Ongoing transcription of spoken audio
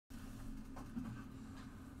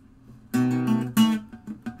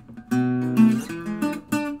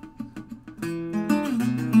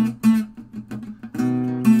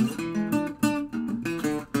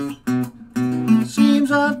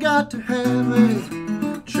got to have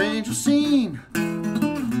a change of scene,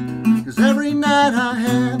 'cause every night I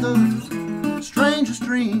had the strangest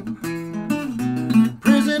dream.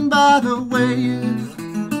 Prison by the way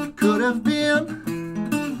it could have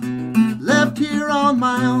been, left here on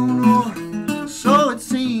my own, or so it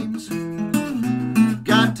seems.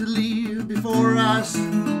 Got to leave before I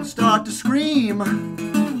start to scream.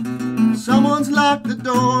 Someone's locked the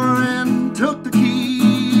door and took the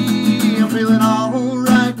key. I'm feeling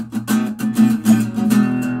alright,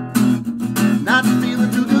 not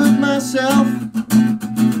feeling too good myself.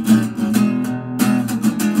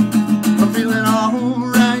 I'm feeling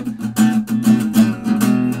alright,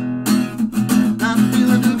 not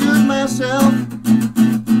feeling too good myself.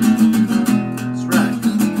 That's right.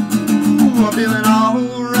 Ooh, I'm feeling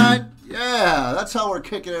alright. Yeah, that's how we're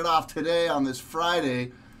kicking it off today on this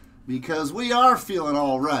Friday, because we are feeling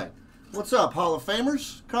alright. What's up, Hall of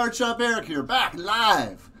Famers? Card Shop Eric here, back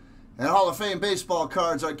live at Hall of Fame Baseball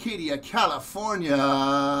Cards, Arcadia, California.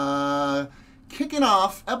 Kicking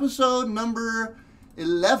off episode number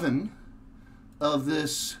 11 of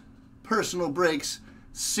this Personal Breaks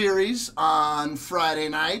series on Friday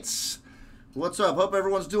nights. What's up? Hope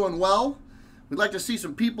everyone's doing well. We'd like to see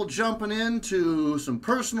some people jumping into some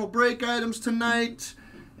personal break items tonight.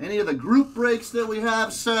 Any of the group breaks that we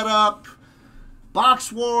have set up,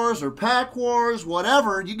 box wars or pack wars,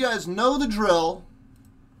 whatever. You guys know the drill.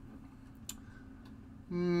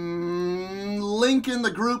 Link in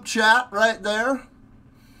the group chat right there.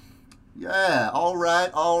 Yeah, all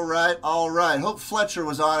right. Hope Fletcher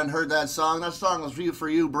was on and heard that song. That song was for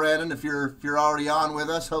you, Brandon, if you're already on with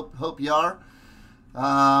us. Hope you are.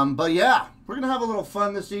 But yeah, we're going to have a little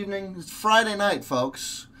fun this evening. It's Friday night,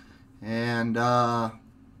 folks. And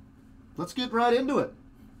let's get right into it.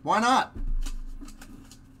 Why not?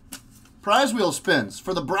 Prize wheel spins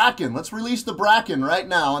for the Bracken. Let's release the Bracken right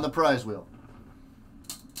now on the prize wheel.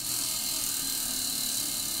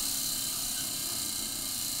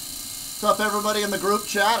 What's up, everybody in the group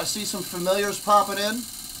chat? I see some familiars popping in.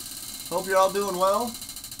 Hope you're all doing well.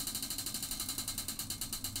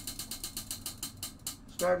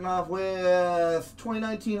 Starting off with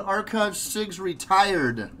 2019 Archive Sigs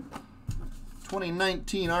Retired.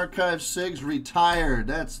 2019 Archive Sigs Retired.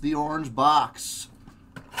 That's the orange box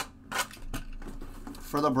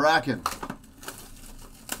for the Bracken.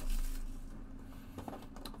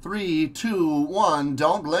 3, 2, 1,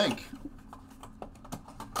 don't blink.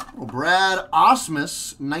 Well, Brad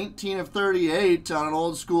Ausmus, 19 of 38 on an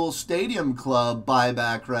old school Stadium Club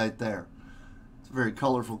buyback right there. It's a very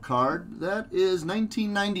colorful card. That is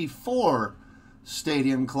 1994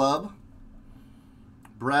 Stadium Club.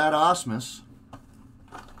 Brad Ausmus.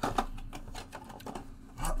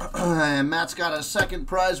 And Matt's got a second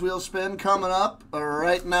prize wheel spin coming up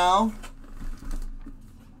right now.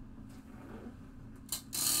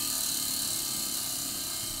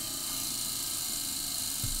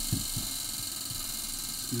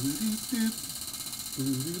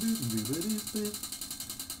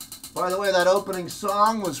 By the way, that opening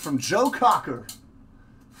song was from Joe Cocker,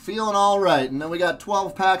 Feeling Alright. And then we got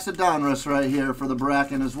 12 packs of Donruss right here for the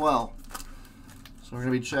Bracken as well. So we're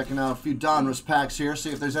going to be checking out a few Donruss packs here,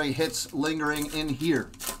 see if there's any hits lingering in here.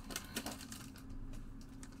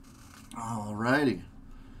 Alrighty.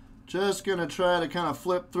 Just going to try to kind of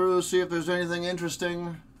flip through, see if there's anything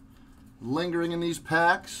interesting lingering in these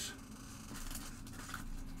packs.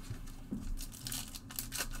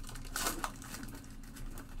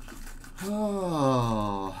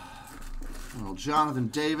 Oh, little Jonathan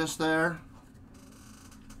Davis there.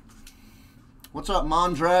 What's up,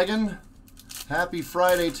 Mondragon? Happy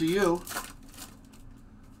Friday to you.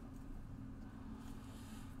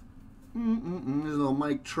 There's a little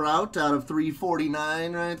Mike Trout out of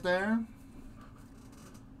 349 right there.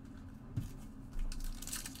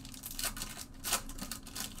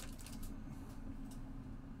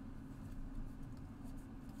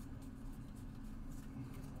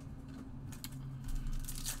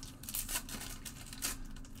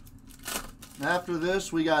 After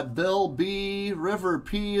this, we got Bill B. River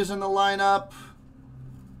P is in the lineup.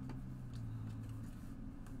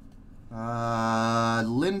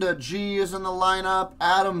 Linda G is in the lineup.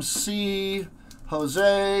 Adam C.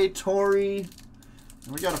 Jose, Tori.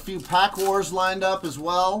 And we got a few pack wars lined up as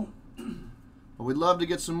well. But we'd love to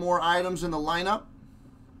get some more items in the lineup.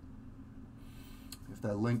 If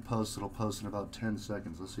that link posts, it'll post in about 10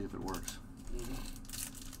 seconds. Let's see if it works.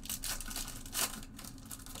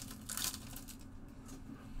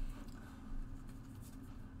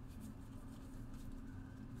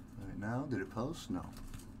 Now, did it post? No.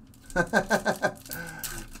 Give it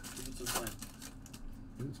some time.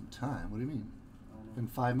 Give it some time? What do you mean? I don't in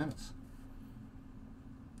 5 minutes.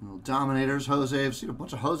 Little Dominators, Jose. I've seen a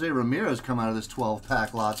bunch of Jose Ramirez come out of this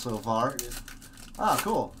 12-pack lot so far. Ah,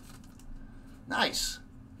 cool. Nice.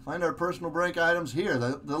 Find our personal break items here.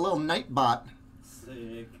 The little Nightbot.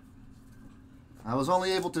 Sick. I was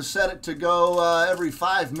only able to set it to go every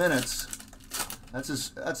 5 minutes. That's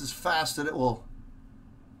as fast as it will.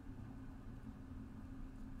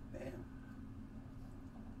 Bam.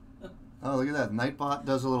 Oh, look at that. Nightbot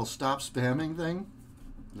does a little stop spamming thing.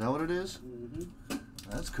 Is that what it is? Mm-hmm.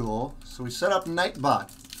 That's cool. So we set up Nightbot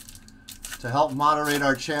to help moderate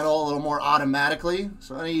our channel a little more automatically.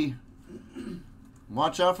 So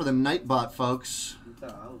watch out for the Nightbot, folks. You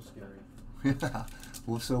thought I was scary. Yeah.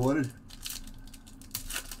 Well, so what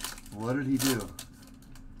did he do?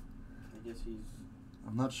 I guess he's...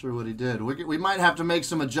 I'm not sure what he did. We might have to make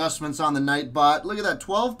some adjustments on the Nightbot. Look at that,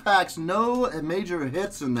 12 packs, no major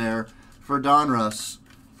hits in there for Donruss,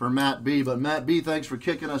 for Matt B. But Matt B, thanks for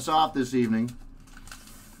kicking us off this evening.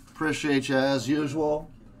 Appreciate you as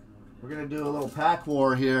usual. We're going to do a little pack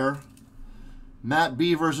war here. Matt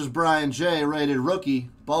B versus Brian J, rated rookie.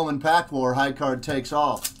 Bowman pack war, high card takes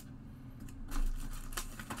all.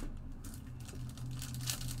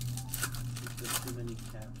 There's too many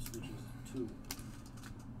caps, which is 2.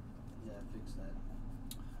 Yeah, fix that.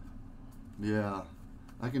 Yeah,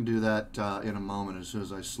 I can do that in a moment. As soon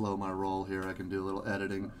as I slow my roll here, I can do a little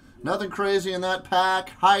editing. Nothing crazy in that pack.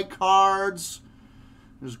 High cards.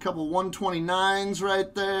 There's a couple 129s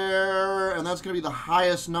right there, and that's going to be the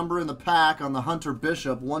highest number in the pack on the Hunter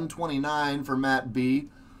Bishop, 129 for Matt B.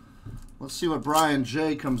 Let's see what Brian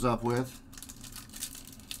J comes up with.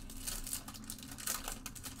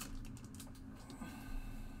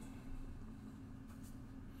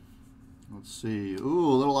 Let's see. Ooh,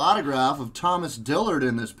 a little autograph of Thomas Dillard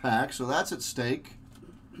in this pack, so that's at stake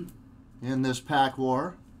in this pack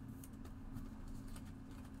war.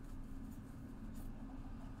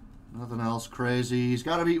 Nothing else crazy. He's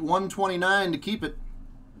got to beat 129 to keep it.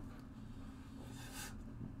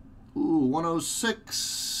 Ooh,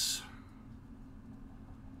 106.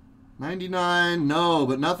 99, no,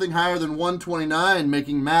 but nothing higher than 129,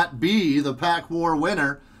 making Matt B the pack war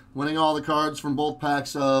winner, winning all the cards from both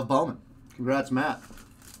packs of Bowman. Congrats, Matt.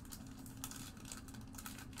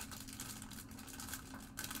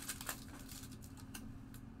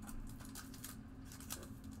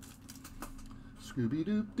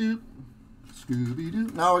 Scooby-Doop-Doop.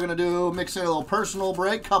 Scooby-Doop. Now we're going to mix in a little personal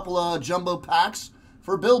break, couple of jumbo packs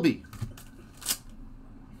for Bilby.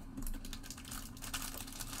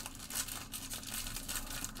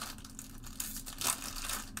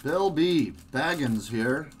 Bill B. Baggins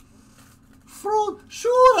here.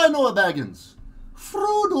 Sure, I know a Baggins.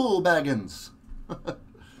 Frodo Baggins.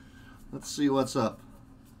 Let's see what's up.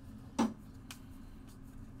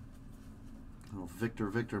 Oh,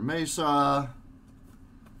 Victor Mesa.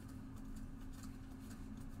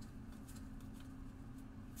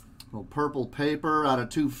 Little purple paper out of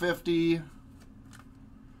 250.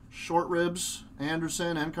 Short ribs,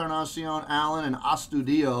 Anderson, Encarnacion, Allen, and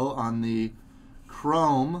Astudillo on the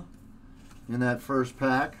chrome in that first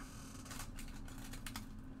pack.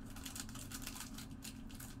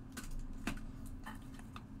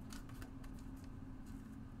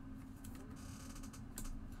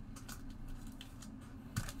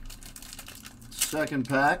 Second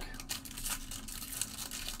pack.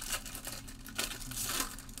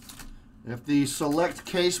 If the select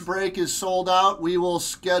case break is sold out, we will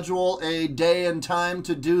schedule a day and time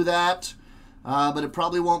to do that. But it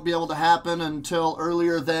probably won't be able to happen until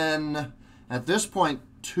earlier than, at this point,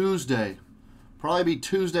 Tuesday. Probably be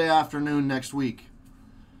Tuesday afternoon next week.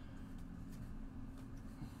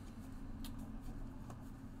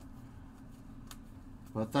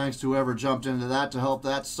 But thanks to whoever jumped into that to help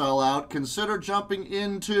that sell out. Consider jumping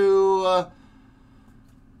into...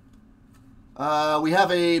 we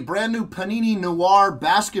have a brand new Panini Noir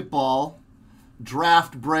basketball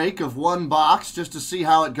draft break of 1 box just to see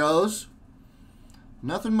how it goes.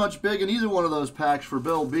 Nothing much big in either one of those packs for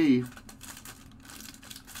Bill B,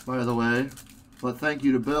 by the way. But thank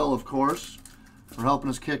you to Bill, of course, for helping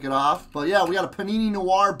us kick it off. But yeah, we got a Panini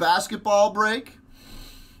Noir basketball break.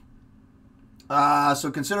 So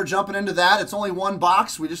consider jumping into that. It's only 1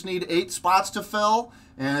 box. We just need 8 spots to fill.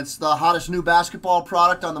 And it's the hottest new basketball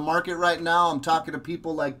product on the market right now. I'm talking to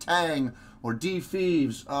people like Tang or D.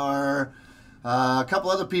 Thieves or a couple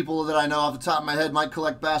other people that I know off the top of my head might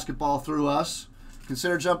collect basketball through us.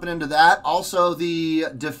 Consider jumping into that. Also, the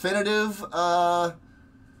definitive,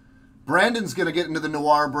 Brandon's going to get into the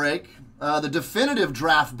Noir break. The definitive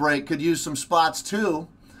draft break could use some spots too.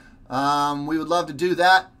 We would love to do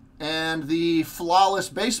that. And the flawless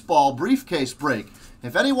baseball briefcase break.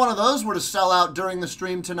 If any one of those were to sell out during the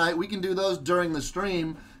stream tonight, we can do those during the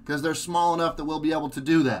stream because they're small enough that we'll be able to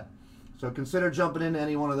do that. So consider jumping into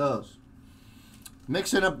any one of those.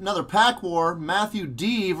 Mix in another pack war, Matthew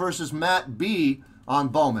D versus Matt B on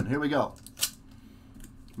Bowman. Here we go.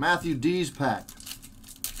 Matthew D's pack.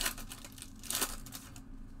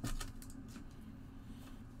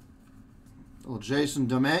 Little Jason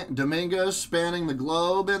Dominguez spanning the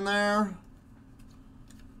globe in there.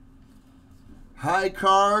 High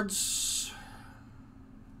cards.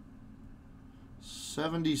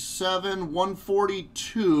 77,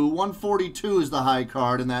 142. 142 is the high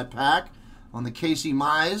card in that pack on the Casey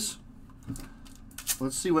Mize.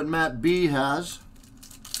 Let's see what Matt B has.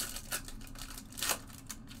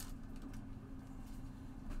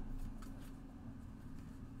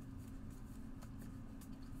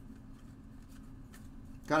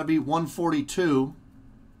 Got to be 142.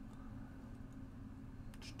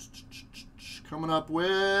 Coming up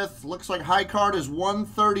with, looks like high card is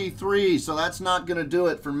 133, so that's not going to do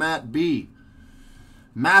it for Matt B.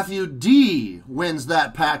 Matthew D wins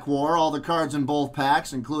that pack war, all the cards in both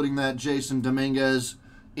packs, including that Jason Dominguez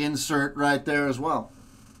insert right there as well.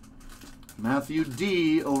 Matthew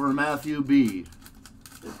D over Matthew B.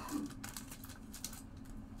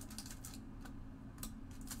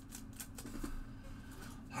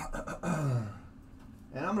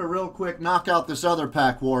 And I'm going to real quick knock out this other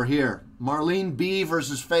pack war here. Marlene B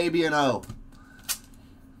versus Fabian O.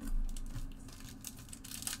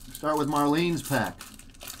 Start with Marlene's pack.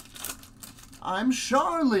 I'm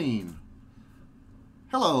Charlene.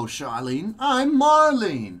 Hello, Charlene. I'm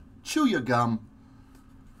Marlene. Chew your gum.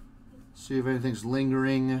 See if anything's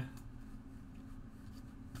lingering.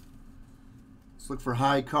 Let's look for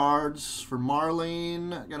high cards for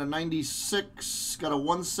Marlene. Got a 96, got a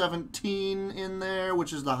 117 in there,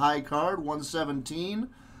 which is the high card, 117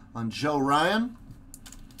 on Joe Ryan.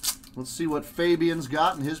 Let's see what Fabian's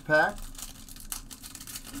got in his pack.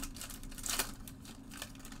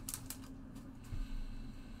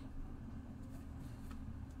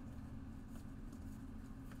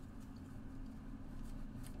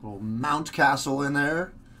 Little Mountcastle in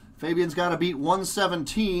there. Fabian's got to beat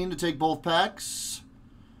 117 to take both packs.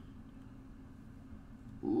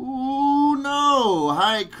 Ooh, no.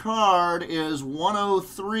 High card is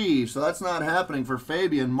 103, so that's not happening for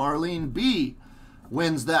Fabian. Marlene B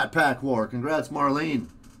wins that pack war. Congrats, Marlene.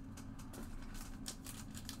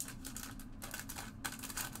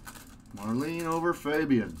 Marlene over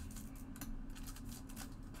Fabian.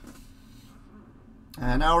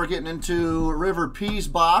 And now we're getting into River P's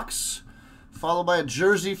box, followed by a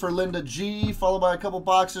jersey for Linda G, followed by a couple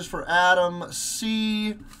boxes for Adam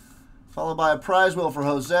C, followed by a prize wheel for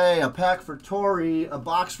Jose, a pack for Tori, a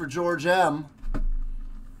box for George M. And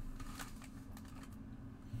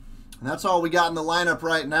that's all we got in the lineup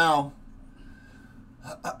right now.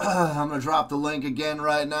 I'm going to drop the link again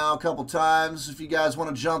right now a couple times. If you guys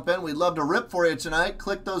want to jump in, we'd love to rip for you tonight.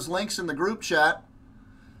 Click those links in the group chat.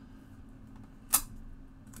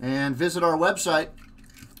 And visit our website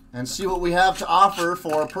and see what we have to offer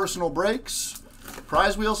for personal breaks,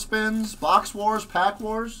 prize wheel spins, box wars, pack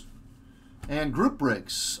wars, and group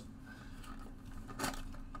breaks.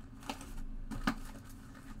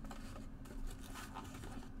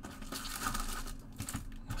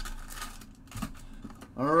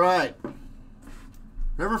 All right.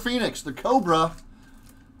 River Phoenix, the Cobra.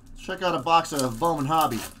 Let's check out a box of Bowman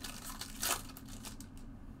Hobby.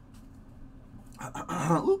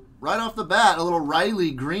 Right off the bat, a little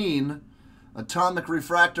Riley Green atomic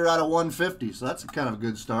refractor out of 150. So that's kind of a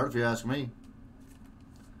good start, if you ask me.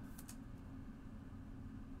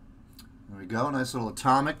 There we go. Nice little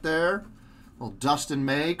atomic there. Little Dustin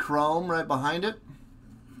May chrome right behind it.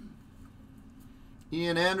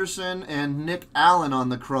 Ian Anderson and Nick Allen on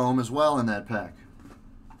the chrome as well in that pack.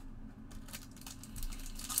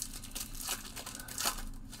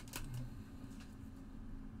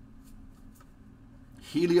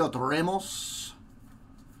 Heliot Ramos,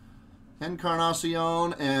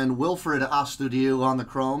 Encarnacion, and Wilfred Astudillo on the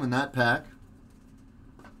chrome in that pack.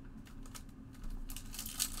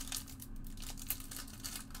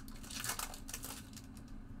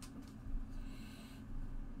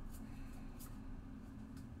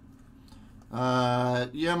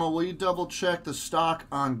 Yema, will you double check the stock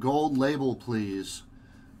on Gold Label, please?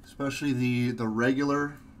 Especially the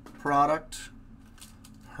regular product.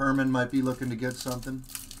 Herman might be looking to get something.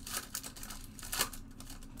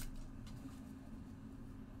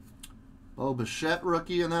 Bo Bichette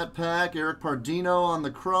rookie in that pack. Eric Pardino on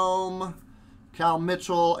the chrome. Cal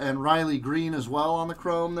Mitchell and Riley Green as well on the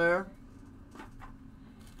chrome there.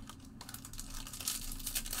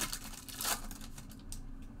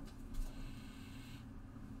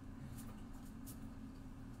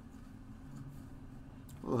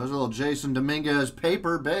 Oh, there's a little Jason Dominguez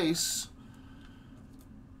paper base.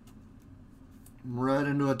 Right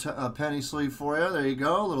into a penny sleeve for you. There you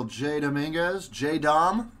go. A little J Dominguez. J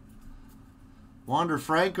Dom. Wander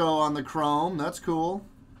Franco on the chrome. That's cool.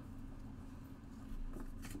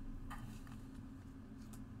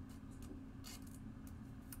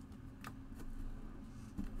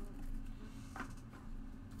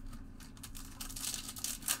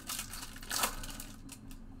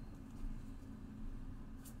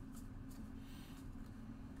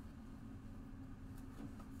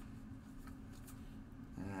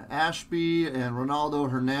 Ashby and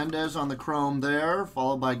Ronaldo Hernandez on the chrome there,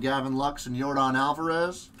 followed by Gavin Lux and Yordan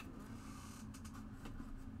Alvarez.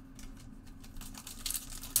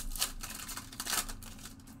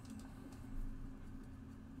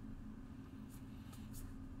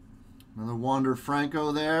 Another Wander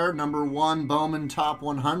Franco there, number 1 Bowman Top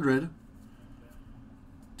 100.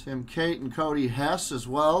 Tim Cate and Cody Hess as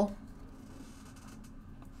well.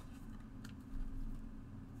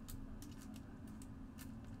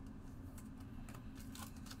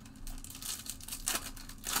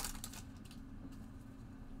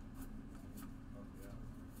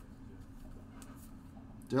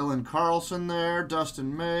 Dylan Carlson there,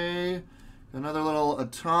 Dustin May. Another little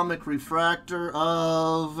atomic refractor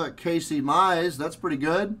of Casey Mize. That's pretty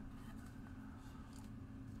good.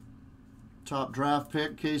 Top draft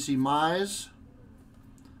pick, Casey Mize.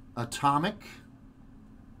 Atomic.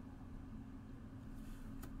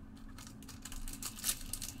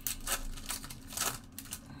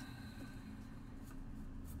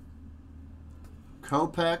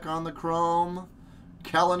 Kopech on the chrome.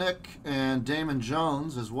 Kellenic and Damon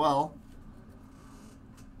Jones as well.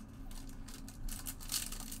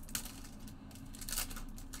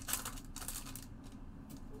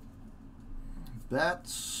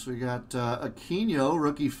 Bets, we got Aquino,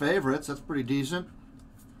 rookie favorites. That's pretty decent.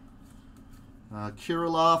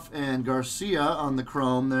 Kirilloff and Garcia on the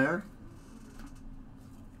chrome there.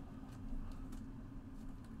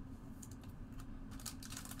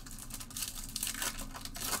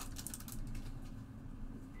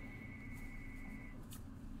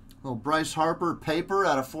 Little Bryce Harper paper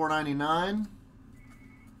out of $4.99.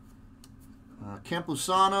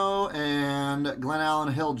 Campusano and Glenn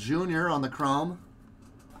Allen Hill Jr. on the chrome.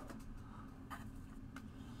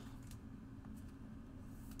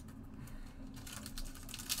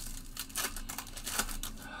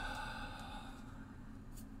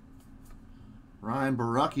 Ryan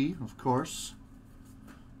Borucki, of course.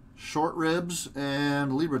 Short ribs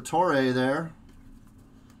and Liberatore there.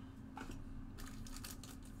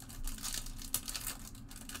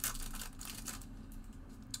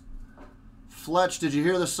 Fletch, did you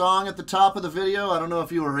hear the song at the top of the video? I don't know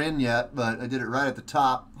if you were in yet, but I did it right at the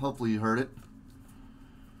top. Hopefully you heard it.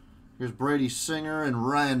 Here's Brady Singer and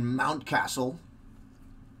Ryan Mountcastle.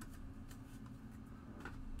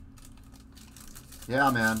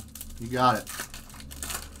 Yeah, man. You got it.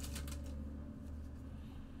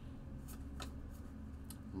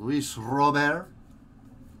 Luis Robert.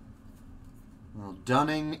 Well,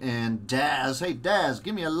 Dunning and Daz. Hey, Daz,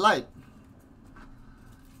 give me a light.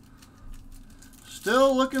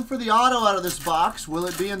 Still looking for the auto out of this box. Will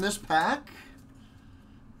it be in this pack?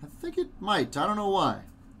 I think it might. I don't know why.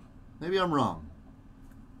 Maybe I'm wrong.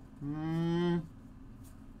 I'm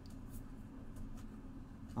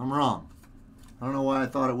wrong. I don't know why I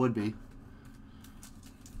thought it would be.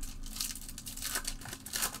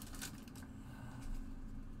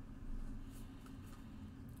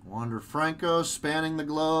 Wander Franco spanning the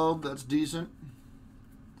globe. That's decent.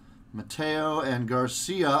 Mateo and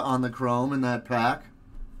Garcia on the chrome in that pack.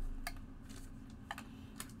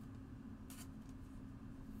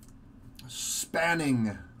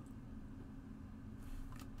 Spanning.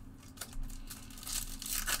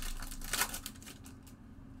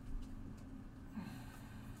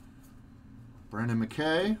 Brandon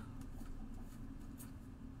McKay.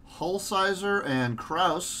 Holsizer and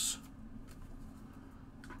Kraus.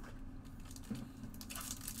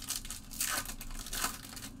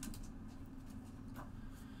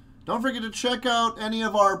 Don't forget to check out any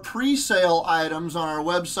of our pre-sale items on our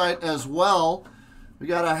website as well. We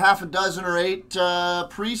got a half a dozen or 8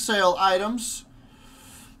 pre-sale items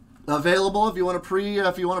available. If you want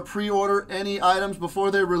to pre-order any items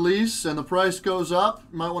before they release and the price goes up,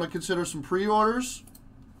 you might want to consider some pre-orders.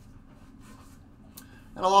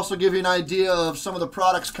 And I'll also give you an idea of some of the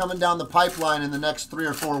products coming down the pipeline in the next 3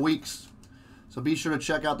 or 4 weeks. So be sure to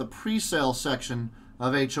check out the pre-sale section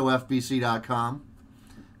of HOFBC.com.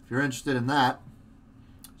 If you're interested in that,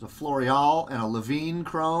 there's a Florial and a Levine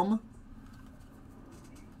chrome.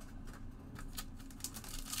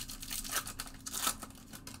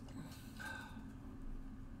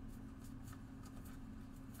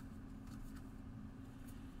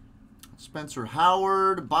 Spencer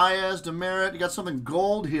Howard, Baez, Demerit. You got something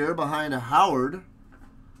gold here behind a Howard.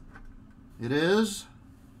 It is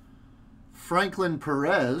Franklin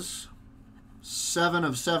Perez, 7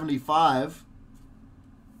 of 75.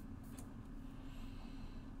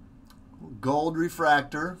 Gold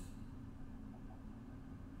refractor.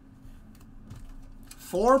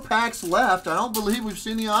 4 packs left. I don't believe we've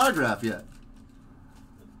seen the autograph yet.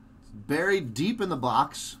 It's buried deep in the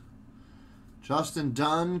box. Justin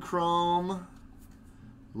Dunn, Chrome.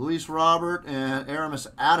 Luis Robert and Aramis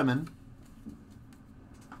Adaman.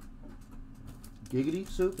 Giggity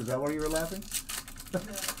soup? Is that why you were laughing?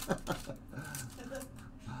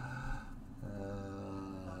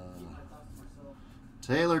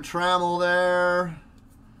 Taylor Trammell there.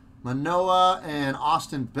 Manoah and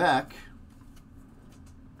Austin Beck.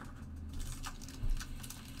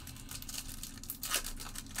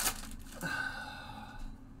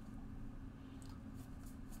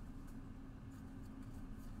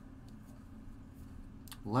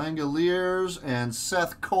 Langoliers and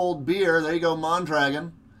Seth Cold Beer. There you go,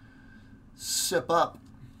 Mondragon. Sip up.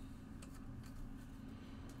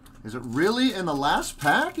 Is it really in the last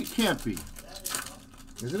pack? It can't be.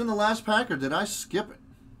 Is it in the last pack or did I skip it?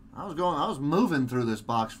 I was moving through this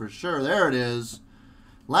box for sure. There it is.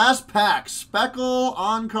 Last pack. Speckle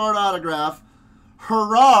on-card autograph.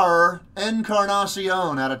 Gerard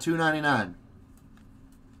Encarnacion out of 299.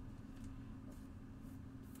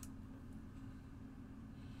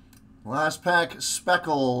 Last pack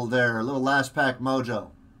Speckle there. A little last pack mojo.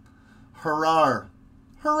 Gerard.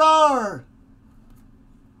 Gerard!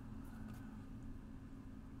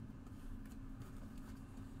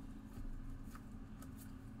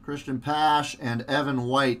 Christian Pash and Evan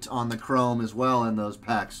White on the chrome as well in those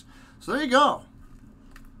packs. So there you go.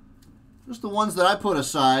 Just the ones that I put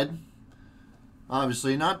aside.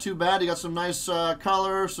 Obviously, not too bad. You got some nice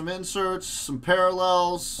color, some inserts, some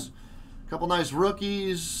parallels, a couple nice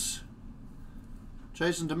rookies.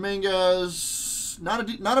 Jason Dominguez. Not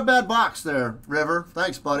a bad box there, River.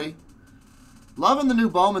 Thanks, buddy. Loving the new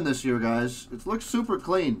Bowman this year, guys. It looks super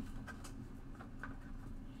clean.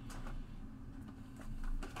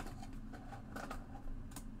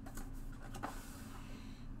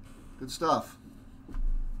 Good stuff.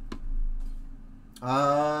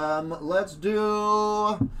 Let's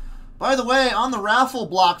do... By the way, on the raffle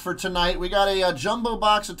block for tonight, we got a jumbo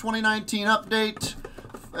box of 2019 update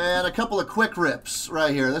and a couple of quick rips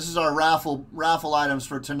right here. This is our raffle items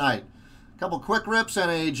for tonight. A couple quick rips and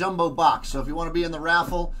a jumbo box. So if you want to be in the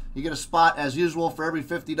raffle, you get a spot as usual for every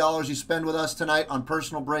 $50 you spend with us tonight on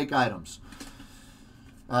personal break items.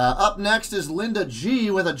 Up next is Linda G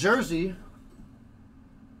with a jersey.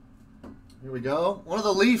 Here we go. One of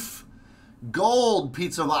the Leaf gold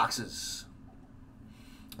pizza boxes.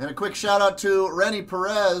 And a quick shout out to Rennie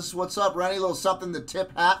Perez. What's up, Rennie? A little something to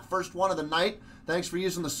tip hat. First one of the night. Thanks for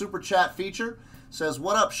using the super chat feature. Says,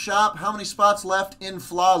 what up, shop? How many spots left in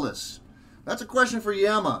Flawless? That's a question for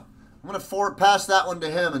Yama. I'm going to pass that one to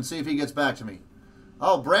him and see if he gets back to me.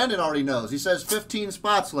 Oh, Brandon already knows. He says 15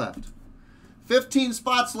 spots left. 15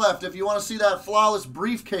 spots left if you want to see that Flawless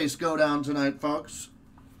briefcase go down tonight, folks.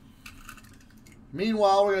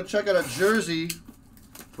 Meanwhile, we're going to check out a jersey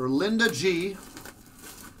for Linda G.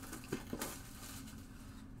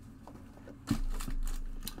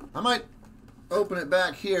 I might open it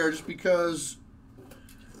back here just because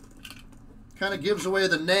it kind of gives away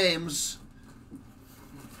the names.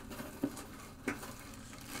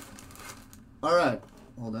 All right,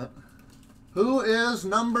 hold that. Who is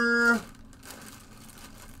number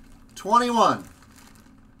 21?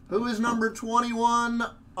 Who is number 21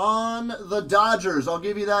 on the Dodgers? I'll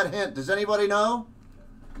give you that hint. Does anybody know?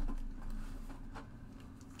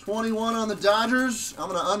 21 on the Dodgers. I'm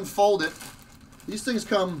going to unfold it. These things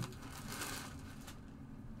come...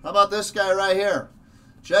 How about this guy right here?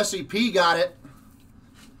 Jesse P. got it.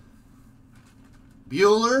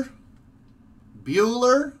 Bueller.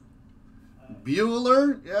 Bueller.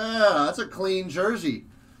 Bueller. Yeah, that's a clean jersey.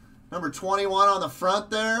 Number 21 on the front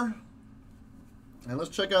there. And let's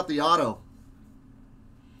check out the auto.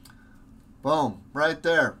 Boom, right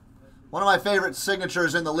there. One of my favorite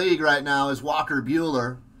signatures in the league right now is Walker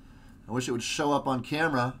Bueller. I wish it would show up on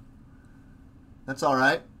camera. That's all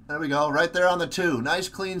right. There we go, right there on the 2. Nice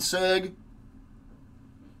clean sig.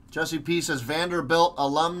 Jesse P says Vanderbilt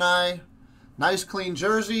alumni. Nice clean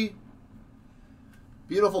jersey.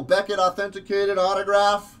 Beautiful Beckett authenticated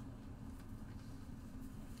autograph.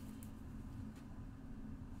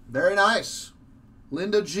 Very nice.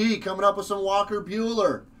 Linda G coming up with some Walker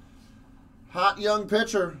Bueller. Hot young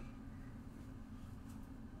pitcher.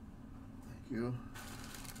 Thank you.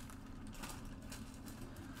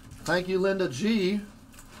 Thank you, Linda G.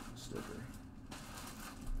 Sticker.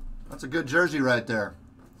 That's a good jersey right there.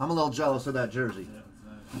 I'm a little jealous of that jersey. Yeah,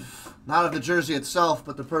 it's nice. Not of the jersey itself,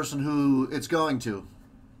 but the person who it's going to.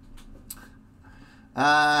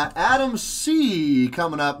 Adam C.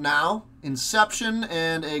 coming up now. Inception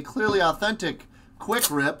and a clearly authentic quick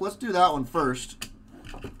rip. Let's do that one first.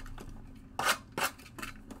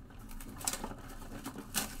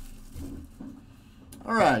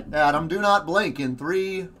 All right, Adam, do not blink in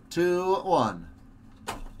 3, 2, 1.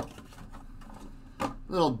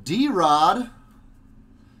 Little D-Rod.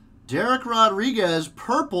 Derek Rodriguez,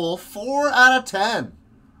 purple, 4 out of 10.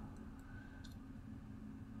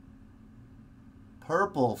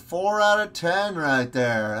 Purple, 4 out of 10 right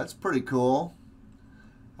there. That's pretty cool.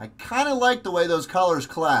 I kind of like the way those colors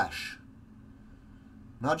clash.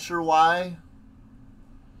 Not sure why.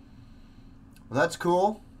 Well, that's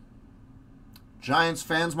cool. Giants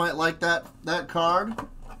fans might like that card.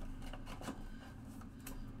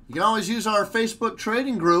 You can always use our Facebook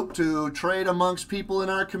trading group to trade amongst people in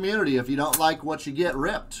our community if you don't like what you get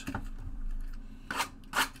ripped.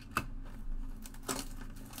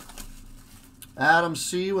 Adam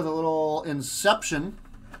C. with a little Inception.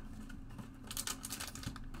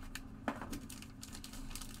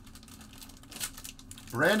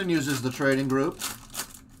 Brandon uses the trading group.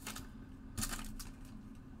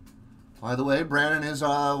 By the way, Brandon is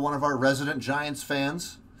one of our resident Giants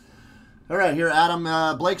fans. All right, here, Adam,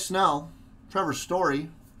 Blake Snell, Trevor Story,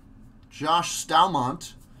 Josh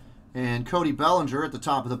Stalmont, and Cody Bellinger at the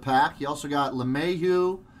top of the pack. You also got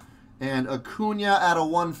LeMahieu and Acuna at a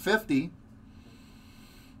 150.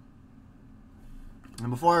 And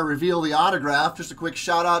before I reveal the autograph, just a quick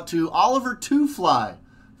shout out to Oliver Two-Fly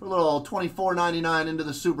for a little $24.99 into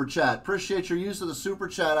the Super Chat. Appreciate your use of the Super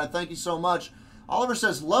Chat. I thank you so much. Oliver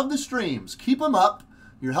says, love the streams. Keep them up.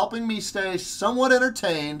 You're helping me stay somewhat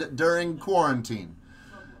entertained during quarantine.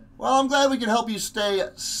 Well, I'm glad we can help you stay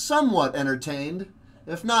somewhat entertained,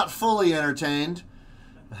 if not fully entertained.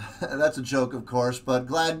 That's a joke, of course, but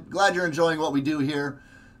glad you're enjoying what we do here.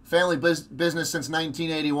 Family business since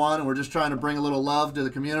 1981, and we're just trying to bring a little love to the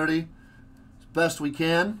community as best we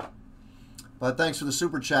can. But thanks for the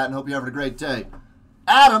Super Chat, and hope you're having a great day.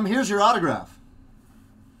 Adam, here's your autograph.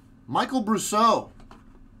 Michael Brousseau,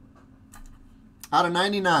 out of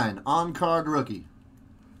 99, on-card rookie.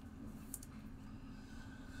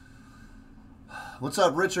 What's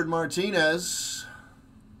up, Richard Martinez?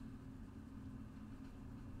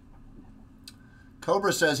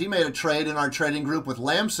 Cobra says he made a trade in our trading group with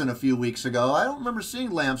Lamson a few weeks ago. I don't remember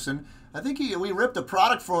seeing Lamson. I think we ripped a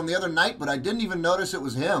product for him the other night, but I didn't even notice it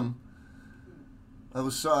was him. I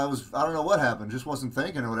don't know what happened. Just wasn't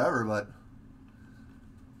thinking or whatever, but...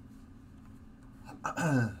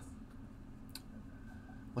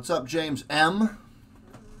 What's up, James M?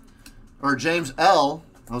 Or James L.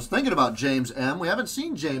 I was thinking about James M. We haven't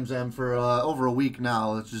seen James M for over a week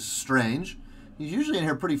now. It's just strange. He's usually in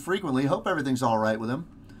here pretty frequently. Hope everything's all right with him.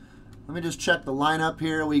 Let me just check the lineup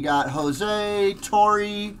here. We got Jose,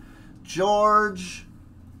 Tori, George,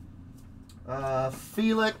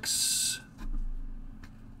 Felix,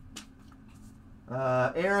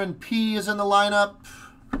 Aaron P. is in the lineup.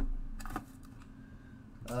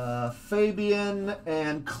 Fabian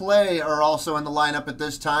and Clay are also in the lineup at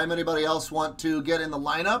this time. Anybody else want to get in the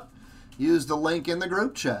lineup? Use the link in the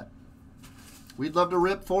group chat. We'd love to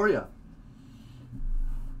rip for you.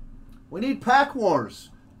 We need Pack Wars.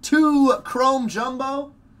 2 Chrome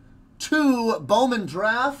Jumbo, 2 Bowman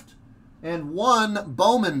Draft, and 1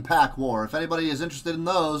 Bowman Pack War. If anybody is interested in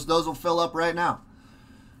those will fill up right now.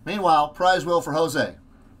 Meanwhile, prize wheel for Jose.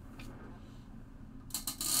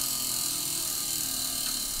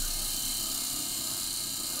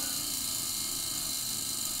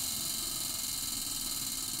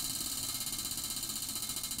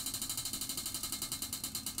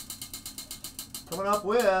 Coming up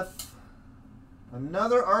with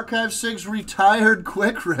another Archive 6 retired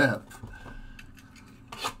quick rip.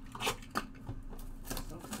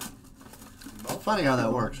 Funny how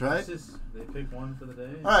that works, right? They pick one for the day.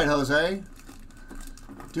 All right, Jose.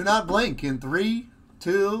 Do not blink in 3,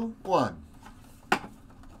 2, 1.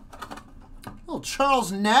 Little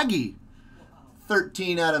Charles Nagy.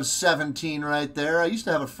 13 out of 17 right there. I used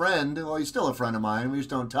to have a friend. Well, he's still a friend of mine. We just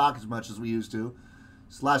don't talk as much as we used to.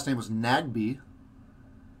 His last name was Nagby.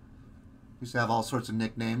 Used to have all sorts of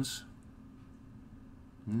nicknames.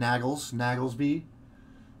 Naggles, Nagglesby,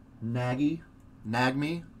 Nagy,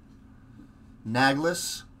 Nagme,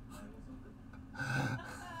 Nagless.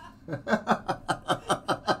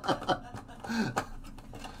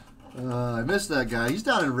 I missed that guy. He's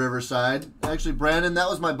down in Riverside. Actually, Brandon, that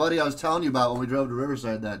was my buddy I was telling you about when we drove to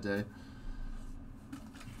Riverside that day.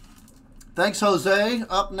 Thanks, Jose.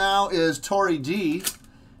 Up now is Torrey D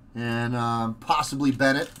and possibly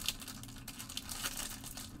Bennett.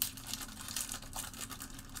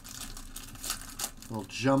 Little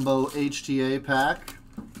jumbo HTA pack.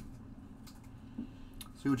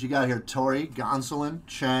 See what you got here. Torrey, Gonsolin,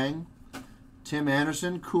 Chang, Tim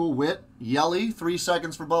Anderson, Cool Wit, Yelly, 3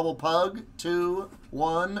 seconds for Bubble Pug, 2,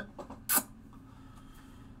 1.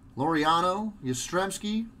 Laureano,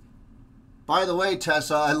 Yastrzemski. By the way,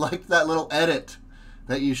 Tessa, I liked that little edit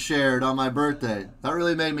that you shared on my birthday. That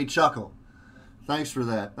really made me chuckle. Thanks for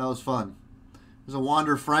that. That was fun. There's a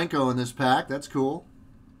Wander Franco in this pack. That's cool.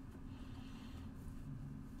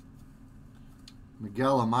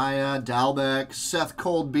 Miguel Amaya, Dalbec, Seth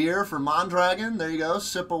Cold Beer for Mondragon. There you go.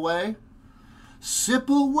 Sip away. Sip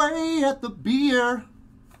away at the beer.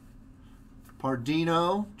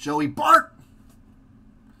 Pardino, Joey Bart.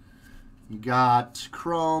 You got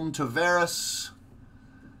Chrome Tavares.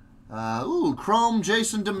 Chrome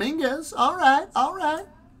Jason Dominguez. All right, all right.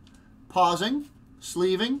 Pausing,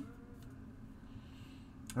 sleeving.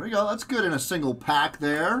 There we go. That's good in a single pack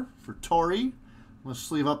there for Torrey. I'm going to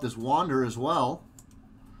sleeve up this Wander as well.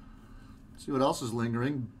 See what else is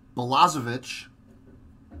lingering. Balazovic,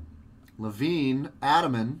 Levine,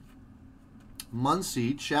 Adaman,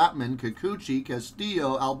 Muncy, Chapman, Kikuchi,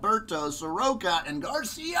 Castillo, Alberto, Soroka, and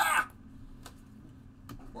Garcia.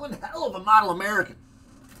 One hell of a model American.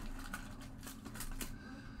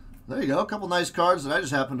 There you go. A couple nice cards that I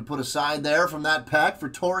just happened to put aside there from that pack for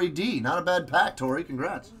Torrey D. Not a bad pack, Torrey.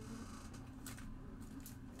 Congrats.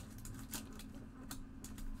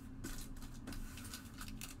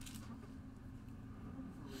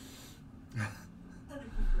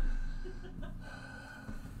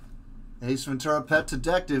 Ace Ventura Pet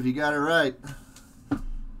Detective, you got it right.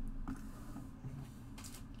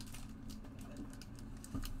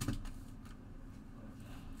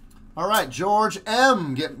 All right, George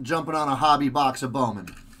M. jumping on a hobby box of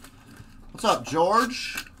Bowman. What's up,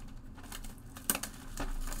 George?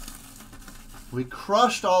 We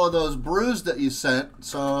crushed all of those brews that you sent,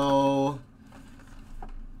 so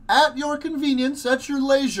at your convenience, at your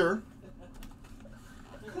leisure,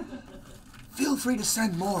 feel free to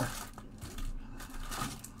send more.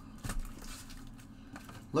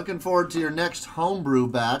 Looking forward to your next homebrew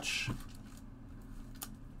batch.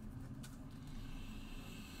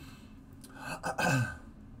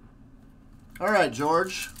 All right,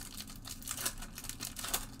 George.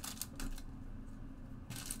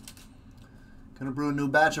 Gonna brew a new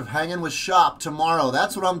batch of Hanging with Shop tomorrow.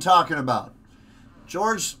 That's what I'm talking about.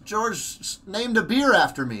 George named a beer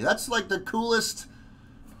after me. That's like the coolest,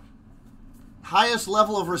 highest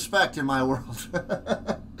level of respect in my world.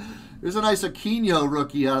 Here's a nice Aquino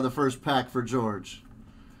rookie out of the first pack for George.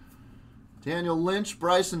 Daniel Lynch,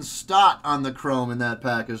 Bryson Stott on the chrome in that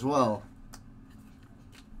pack as well.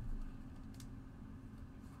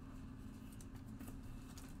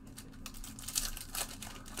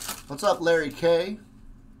 What's up, Larry K?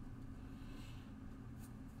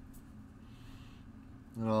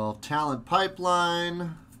 Little Talent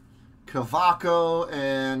Pipeline, Cavaco,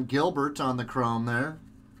 and Gilbert on the chrome there.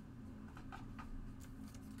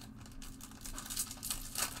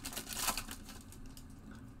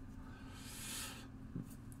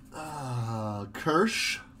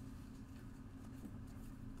 Kirsch,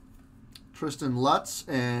 Tristan Lutz,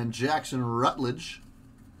 and Jackson Rutledge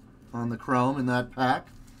on the chrome in that pack.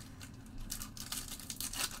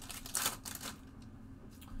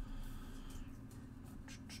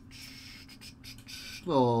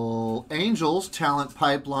 Little Angels Talent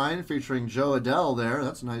Pipeline featuring Joe Adele there.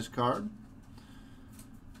 That's a nice card.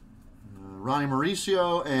 Ronnie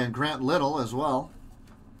Mauricio and Grant Little as well.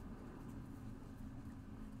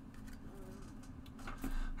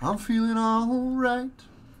 I'm feeling all right.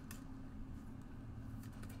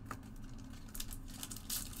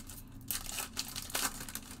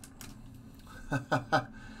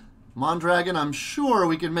 Mondragon, I'm sure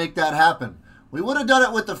we can make that happen. We would have done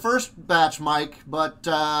it with the first batch, Mike, but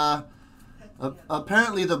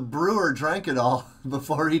apparently the brewer drank it all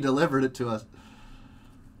before he delivered it to us.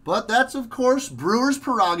 But that's, of course, brewer's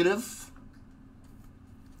prerogative.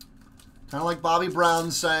 Kind of like Bobby Brown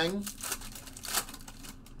sang.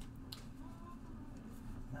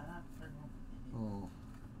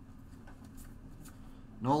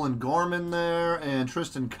 Nolan Gorman there, and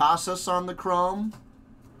Tristan Casas on the chrome.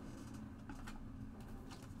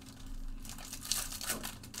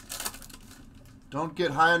 Don't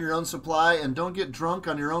get high on your own supply and don't get drunk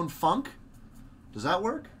on your own funk. Does that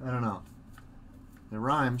work? I don't know. It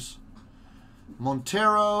rhymes.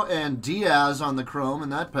 Montero and Diaz on the chrome in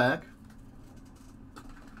that pack.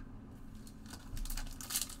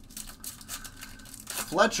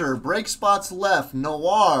 Fletcher, break spots left.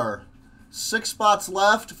 Noir, 6 spots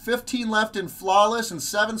left, 15 left in flawless, and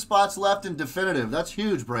 7 spots left in definitive. That's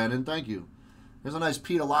huge, Brandon. Thank you. There's a nice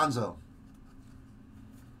Pete Alonso.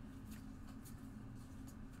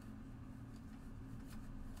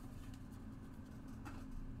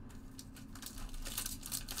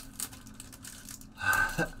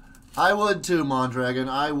 I would too, Mondragon.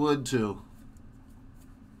 I would too.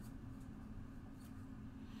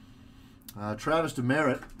 Travis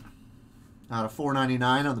DeMeritt out of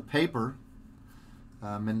 $4.99 on the paper.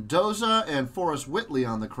 Mendoza and Forrest Whitley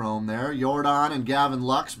on the chrome there. Jordan and Gavin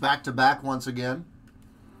Lux back-to-back once again.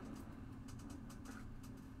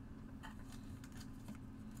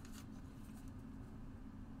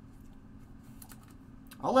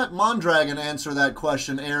 I'll let Mondragon answer that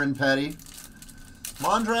question, Aaron Petty.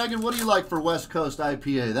 Mondragon, what do you like for West Coast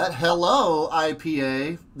IPA? That Hello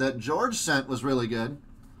IPA that George sent was really good.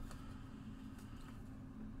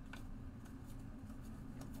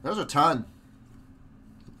 There's a ton.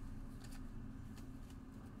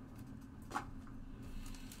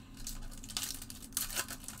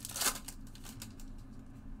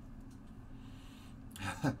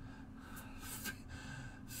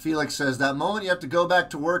 Felix says, that moment you have to go back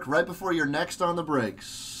to work right before you're next on the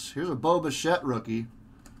brakes. Here's a Bo Bichette rookie.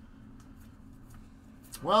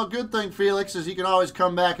 Well, good thing, Felix, is you can always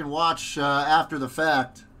come back and watch after the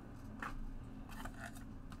fact.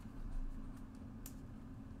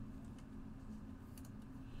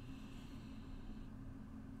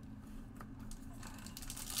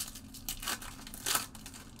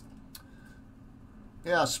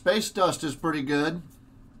 Yeah, Space Dust is pretty good.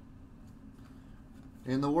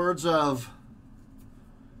 In the words of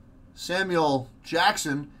Samuel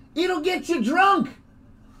Jackson, it'll get you drunk.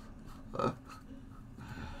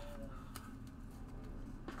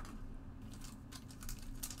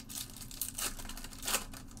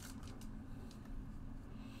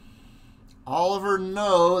 Oliver,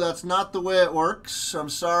 no, that's not the way it works. I'm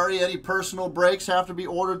sorry. Any personal breaks have to be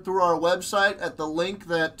ordered through our website at the link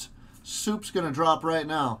that Soup's going to drop right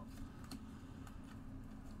now.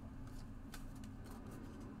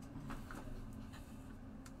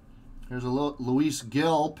 Here's a Luis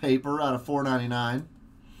Gil paper out of $4.99.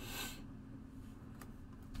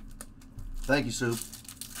 Thank you, Soup.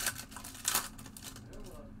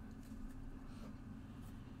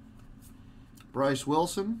 Bryce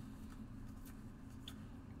Wilson,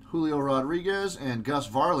 Julio Rodriguez, and Gus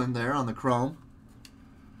Varland there on the chrome.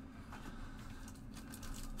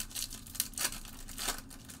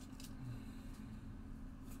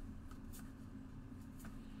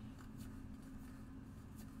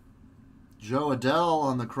 Joe Adele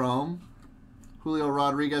on the chrome. Julio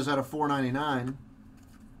Rodriguez out of $4.99.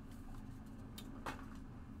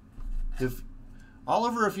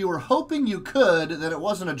 Oliver, if you were hoping you could, then it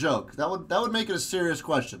wasn't a joke. That would make it a serious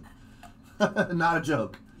question. Not a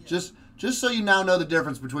joke. Yeah. Just so you now know the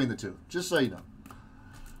difference between the two. Just so you know.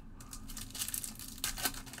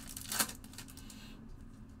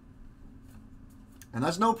 And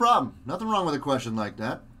that's no problem. Nothing wrong with a question like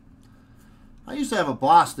that. I used to have a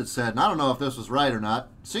boss that said, and I don't know if this was right or not,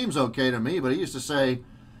 seems okay to me, but he used to say,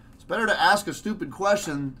 it's better to ask a stupid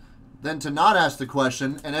question than to not ask the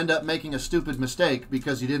question and end up making a stupid mistake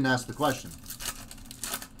because you didn't ask the question.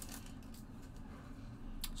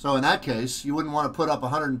 So in that case, you wouldn't want to put up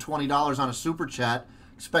 $120 on a super chat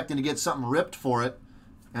expecting to get something ripped for it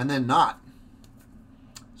and then not.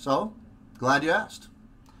 So, glad you asked.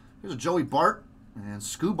 Here's a Joey Bart and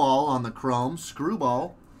Screwball on the chrome.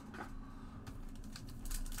 Screwball.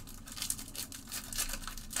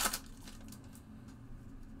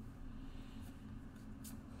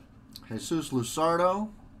 Jesus Lusardo,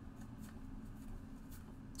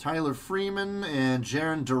 Tyler Freeman, and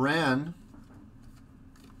Jaron Duran.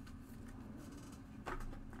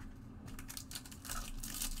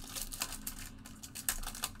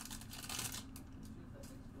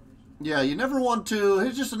 Yeah, you never want to,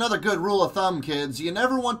 here's just another good rule of thumb, kids. You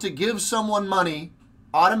never want to give someone money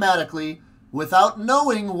automatically without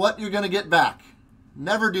knowing what you're going to get back.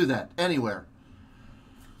 Never do that, anywhere.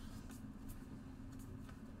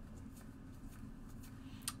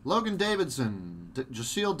 Logan Davidson,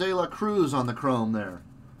 Jaceel De La Cruz on the chrome there.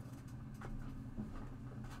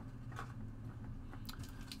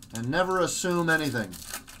 And never assume anything.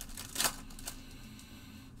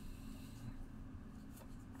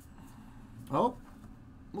 Oh,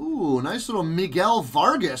 ooh, nice little Miguel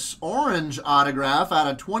Vargas orange autograph out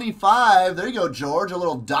of 25. There you go, George, a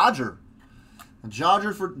little Dodger. A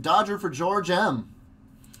Dodger for George M.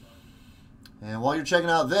 And while you're checking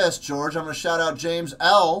out this, George, I'm going to shout out James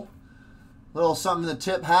L. Little something in the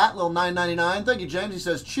tip hat, little $9.99. Thank you, James. He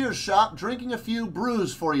says, cheers, shop. Drinking a few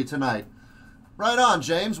brews for you tonight. Right on,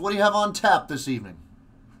 James. What do you have on tap this evening?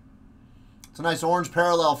 It's a nice orange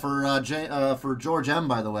parallel for George M,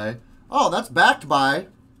 by the way. Oh, that's backed by a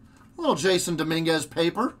little Jason Dominguez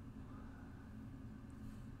paper.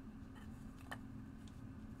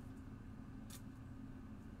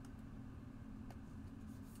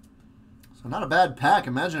 So not a bad pack.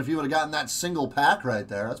 Imagine if you would have gotten that single pack right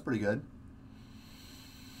there. That's pretty good.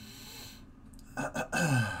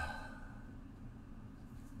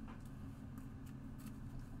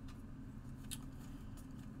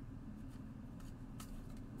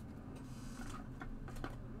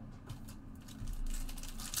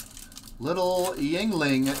 Little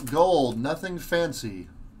Yingling Gold, nothing fancy.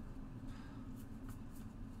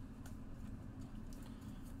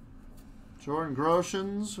 Jordan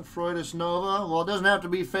Groshans, Freudis Nova. Well, it doesn't have to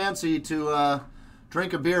be fancy to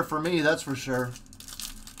drink a beer for me, that's for sure.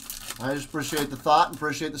 I just appreciate the thought and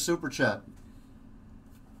appreciate the super chat.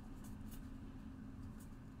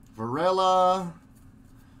 Varela.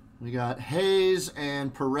 We got Hayes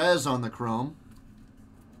and Perez on the chrome.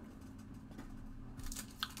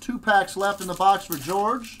 2 packs left in the box for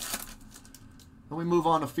George. Then we move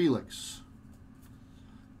on to Felix.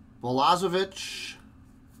 Volazovic,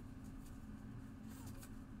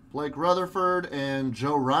 Blake Rutherford, and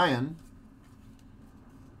Joe Ryan.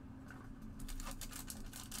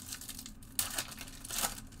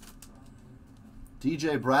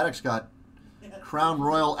 DJ Braddock's got Crown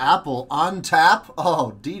Royal Apple on tap.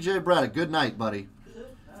 Oh, DJ Braddock, good night, buddy.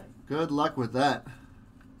 Good luck with that.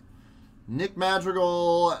 Nick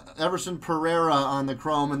Madrigal, Everson Pereira on the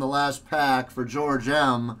chrome in the last pack for George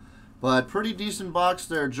M. But pretty decent box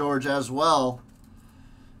there, George, as well.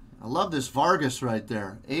 I love this Vargas right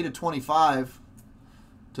there. 8/25.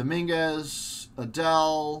 Dominguez,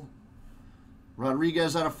 Adele,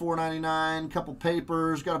 Rodriguez out of 4.99. Couple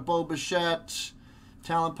papers. Got a Bo Bichette,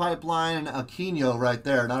 Talent Pipeline, and Aquino right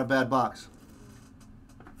there. Not a bad box.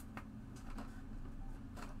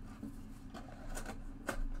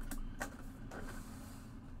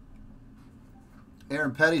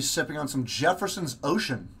 Aaron Petty's sipping on some Jefferson's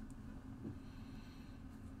Ocean.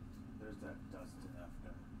 There's that dust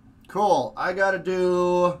after. Cool. I'm gonna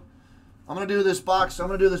do this box. I'm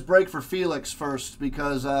gonna do this break for Felix first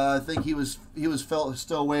because I think he was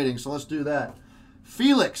still waiting. So let's do that.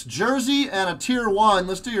 Felix, jersey and a tier 1.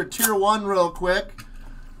 Let's do your tier 1 real quick.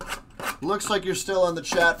 Looks like you're still in the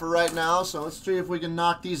chat for right now. So let's see if we can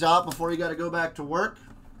knock these out before you got to go back to work.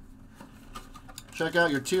 Check out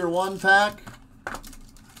your tier 1 pack.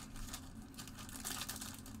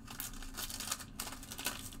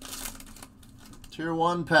 Tier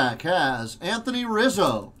 1 pack has Anthony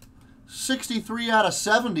Rizzo, 63 out of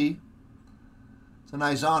 70. It's a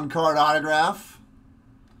nice on-card autograph.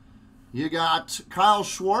 You got Kyle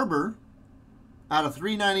Schwarber out of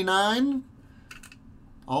 399.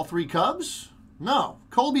 All 3 Cubs? No.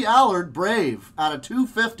 Colby Allard, Brave, out of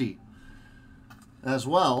 250 as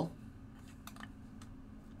well.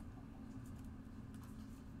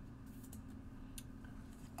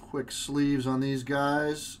 Quick sleeves on these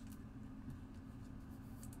guys.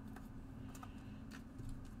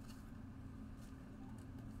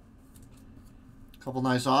 Couple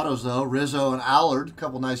nice autos, though. Rizzo and Allard.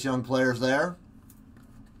 Couple nice young players there.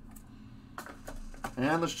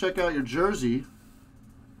 And let's check out your jersey.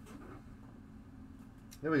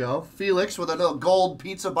 Here we go. Felix with a little gold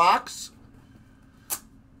pizza box.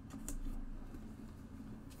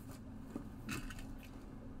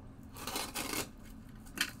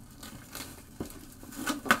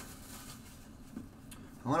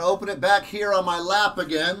 I'm going to open it back here on my lap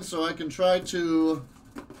again so I can try to...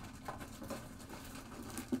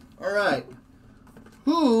 All right.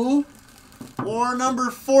 Who wore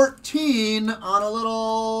number 14 on a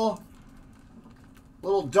little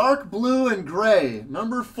dark blue and gray?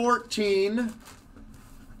 Number 14.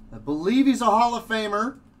 I believe he's a Hall of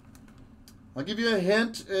Famer. I'll give you a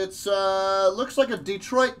hint. It's looks like a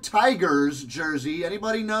Detroit Tigers jersey.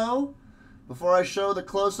 Anybody know? Before I show the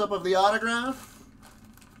close-up of the autograph.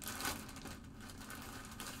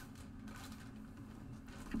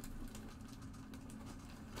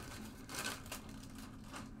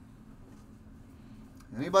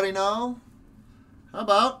 Anybody know? How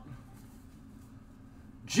about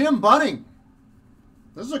Jim Bunning?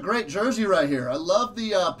 This is a great jersey right here. I love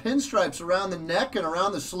the pinstripes around the neck and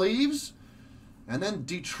around the sleeves. And then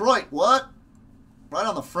Detroit, what? Right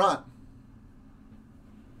on the front.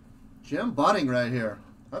 Jim Bunning right here.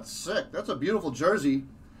 That's sick. That's a beautiful jersey.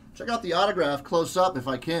 Check out the autograph close up if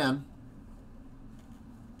I can.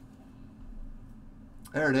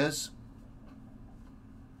 There it is.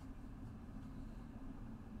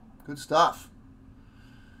 Good stuff.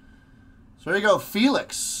 So there you go,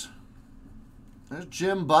 Felix. There's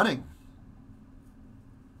Jim Bunning.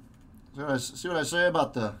 See what I say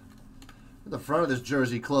about the front of this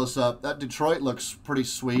jersey close up. That Detroit looks pretty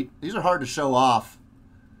sweet. These are hard to show off,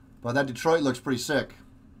 but that Detroit looks pretty sick.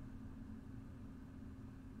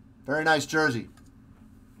 Very nice jersey.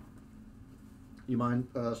 You mind,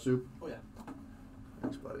 Soup? Oh, yeah.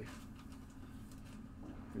 Thanks, buddy.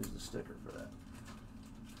 Here's the sticker for that.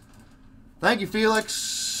 Thank you,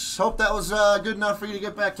 Felix. Hope that was good enough for you to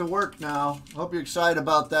get back to work now. Hope you're excited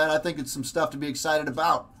about that. I think it's some stuff to be excited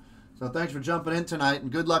about. So thanks for jumping in tonight,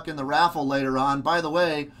 and good luck in the raffle later on. By the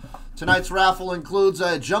way, tonight's raffle includes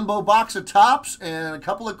a jumbo box of Topps and a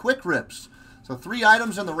couple of Quick Rips. So 3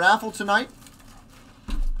 items in the raffle tonight.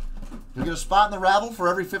 You'll get a spot in the raffle for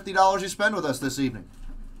every $50 you spend with us this evening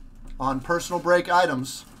on personal break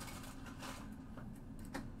items.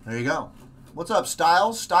 There you go. What's up,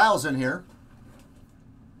 Styles? Styles in here.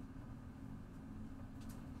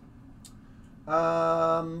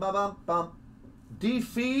 D.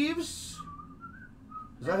 Feeves?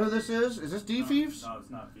 Is that who this is? Is this D. Feeves? No, it's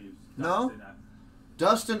not Feeves. No?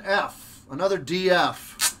 Dustin F. Another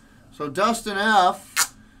DF. So Dustin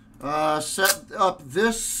F. Set up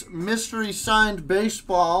this mystery signed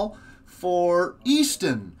baseball for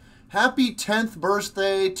Easton. Happy 10th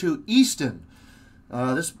birthday to Easton.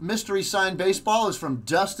 This mystery signed baseball is from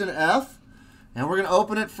Dustin F. And we're going to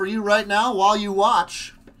open it for you right now while you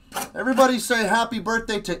watch. Everybody say happy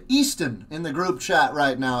birthday to Easton in the group chat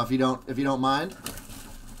right now if you don't mind.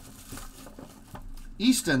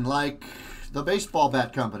 Easton, like the baseball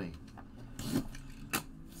bat company.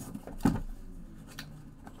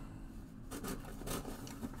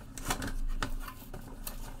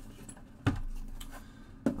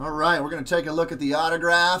 All right, we're going to take a look at the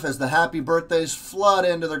autograph as the happy birthdays flood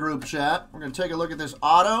into the group chat. We're going to take a look at this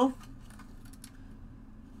auto.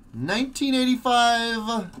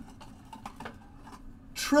 1985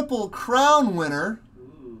 Triple Crown winner.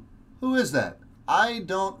 Ooh. Who is that? I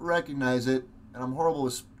don't recognize it, and I'm horrible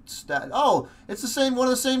with stat. Oh, it's the same one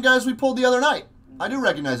of the same guys we pulled the other night. I do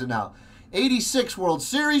recognize it now. 86 World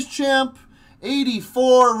Series champ,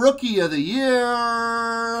 84 Rookie of the Year.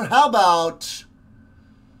 How about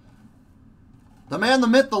the man, the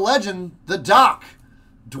myth, the legend, the Doc,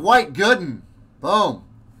 Dwight Gooden. Boom.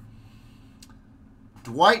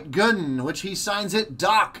 Dwight Gooden, which he signs it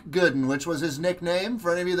Doc Gooden, which was his nickname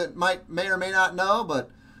for any of you that may or may not know, but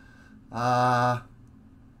Well,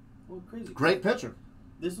 crazy. great pitcher.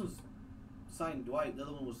 This was signed Dwight. The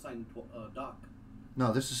other one was signed Doc.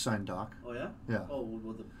 No, this is signed Doc. Oh, yeah? Yeah. Oh,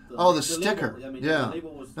 well, The sticker. Label, I mean, yeah. The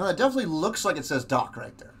label was... No, that definitely looks like it says Doc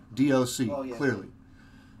right there. D-O-C, Oh, yeah. clearly.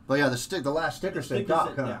 But yeah, the last sticker said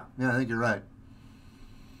Doc, huh? Yeah, I think you're right.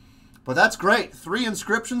 But that's great. 3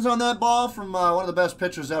 inscriptions on that ball from one of the best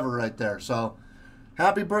pitchers ever right there. So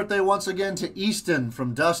happy birthday once again to Easton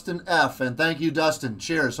from Dustin F. And thank you, Dustin.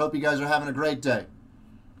 Cheers. Hope you guys are having a great day.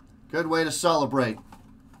 Good way to celebrate.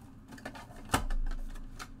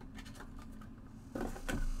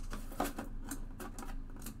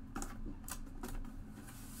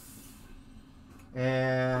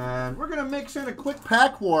 And we're going to mix in a quick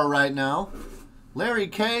pack war right now. Larry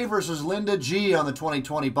K versus Linda G on the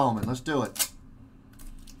 2020 Bowman. Let's do it.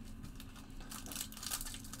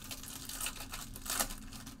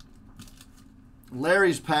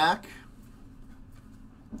 Larry's pack.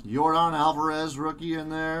 Yordan Alvarez, rookie in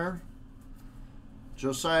there.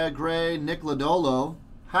 Josiah Gray, Nick Lodolo.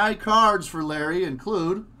 High cards for Larry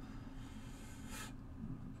include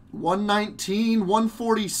 119,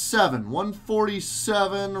 147.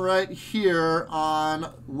 147 right here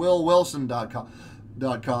on willwilson.com.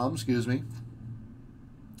 Excuse me.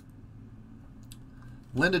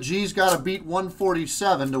 Linda G's got to beat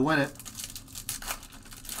 147 to win it.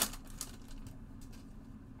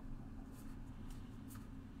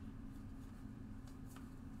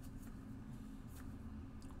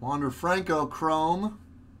 Wander Franco Chrome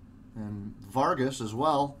and Vargas as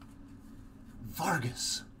well.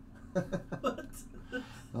 Vargas. That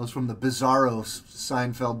was from the Bizarro,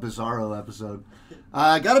 Seinfeld Bizarro episode.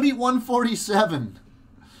 Got to beat 147.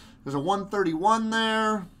 There's a 131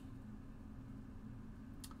 there.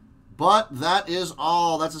 But that is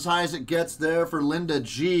all. That's as high as it gets there for Linda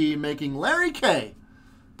G, making Larry K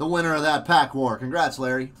the winner of that pack war. Congrats,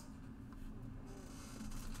 Larry.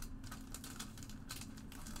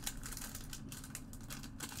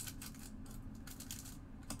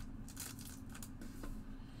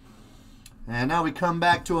 And now we come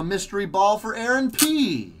back to a mystery ball for Aaron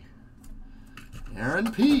P.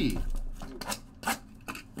 Aaron P.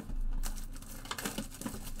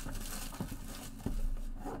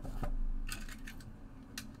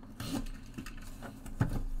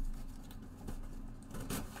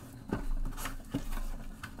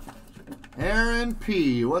 Aaron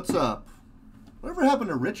P. What's up? Whatever happened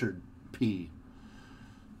to Richard P?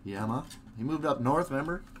 Yama. He moved up north,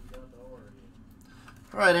 remember?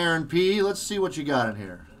 All right, Aaron P. Let's see what you got in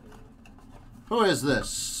here. Who is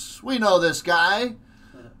this? We know this guy.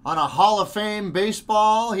 On a Hall of Fame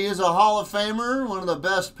baseball. He is a Hall of Famer. One of the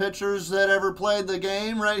best pitchers that ever played the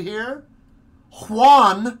game right here.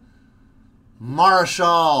 Juan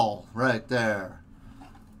Marichal. Right there.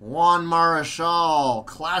 Juan Marichal.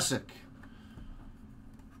 Classic.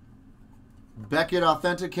 Beckett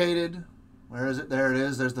authenticated. Where is it? There it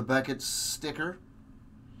is. There's the Beckett sticker.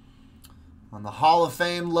 On the Hall of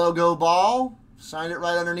Fame logo ball. Signed it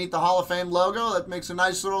right underneath the Hall of Fame logo. That makes a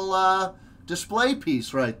nice little display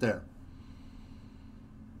piece right there.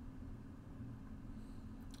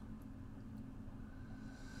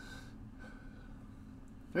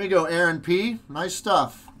 There you go, Aaron P. Nice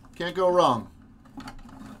stuff. Can't go wrong.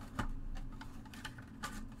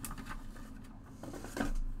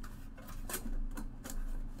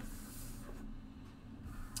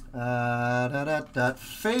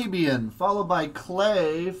 Fabian, followed by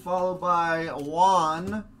Clay, followed by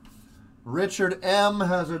Juan. Richard M.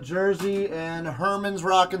 has a jersey, and Herman's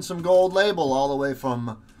rocking some gold label all the way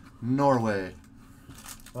from Norway.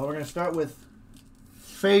 Well, we're going to start with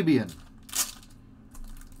Fabian.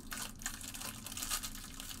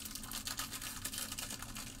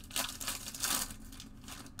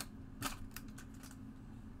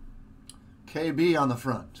 KB on the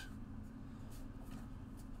front.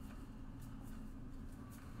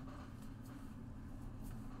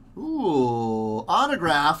 Ooh,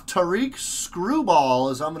 autograph Tariq Screwball,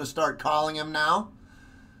 as I'm going to start calling him now,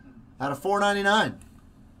 out of $4.99.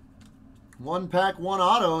 One pack, one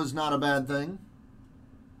auto is not a bad thing.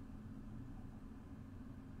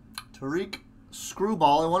 Tariq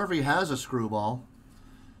Screwball. I wonder if he has a screwball.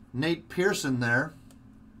 Nate Pearson there.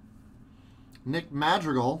 Nick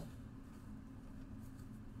Madrigal.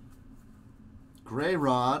 Gray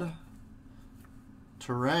Rod.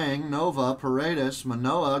 Terang, Nova, Paredes,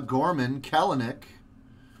 Manoa, Gorman, Kellenic.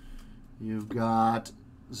 You've got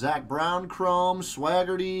Zach Brown, Chrome,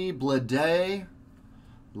 Swaggerty, Blade,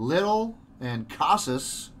 Little, and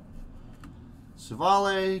Casas.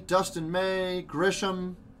 Savale, Dustin May,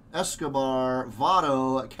 Grisham, Escobar,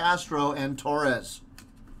 Votto, Castro, and Torres.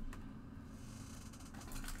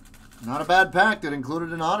 Not a bad pack that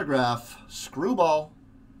included an autograph. Screwball.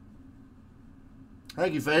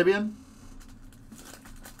 Thank you, Fabian.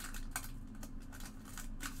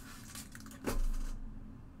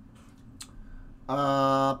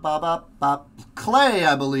 Clay,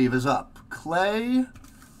 I believe, is up. Clay,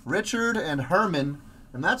 Richard, and Herman.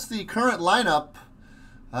 And that's the current lineup.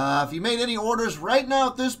 If you made any orders right now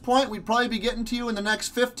at this point, we'd probably be getting to you in the next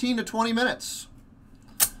 15 to 20 minutes.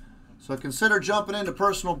 So consider jumping into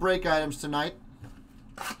personal break items tonight.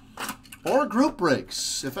 Or group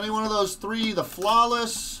breaks. If any one of those three, the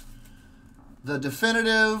Flawless, the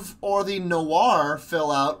Definitive, or the Noir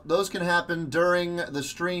fill out, those can happen during the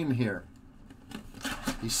stream here.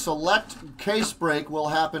 The Select case break will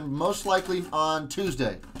happen most likely on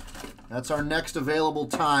Tuesday. That's our next available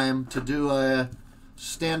time to do a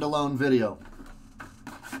standalone video.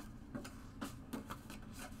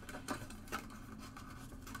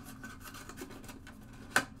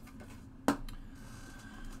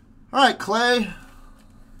 All right, Clay,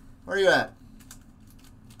 where are you at?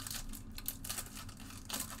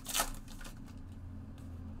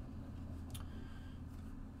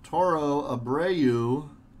 Toro, Abreu,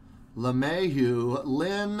 LeMahieu,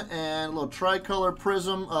 Lynn, and a little tricolor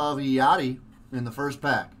prism of Yachty in the first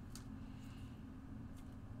pack.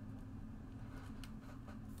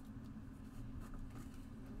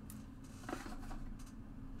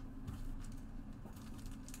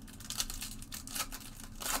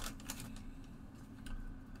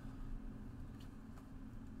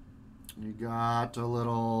 You got a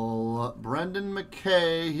little Brendan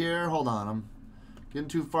McKay here. Hold on, I'm getting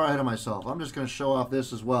too far ahead of myself. I'm just going to show off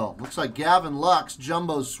this as well. Looks like Gavin Lux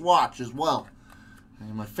jumbo swatch as well.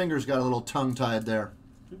 And my fingers got a little tongue-tied there.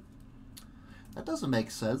 That doesn't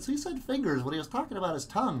make sense. He said fingers when he was talking about his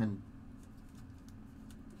tongue. And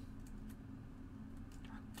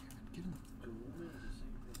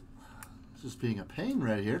this is being a pain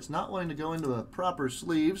right here. It's not wanting to go into a proper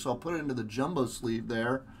sleeve, so I'll put it into the jumbo sleeve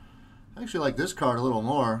there. I actually like this card a little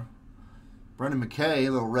more. Brendan McKay,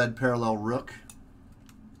 little red parallel rook.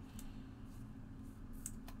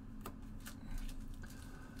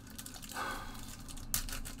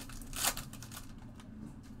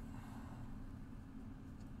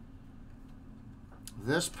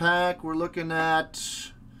 This pack, we're looking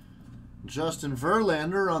at Justin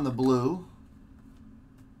Verlander on the blue.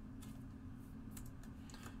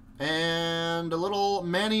 And a little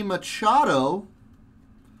Manny Machado.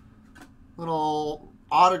 Little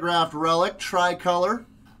autographed relic, tricolor.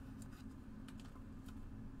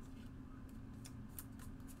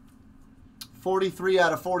 .43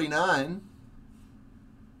 out of 49.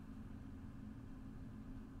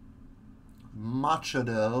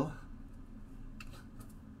 Machado.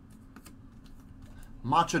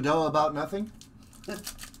 Machado about nothing.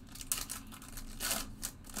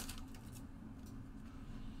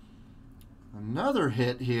 Another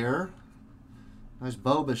hit here. Nice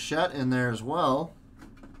Bo Bichette in there as well.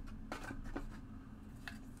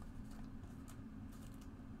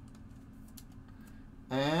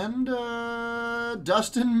 And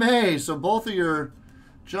Dustin May. So both of your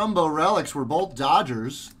jumbo relics were both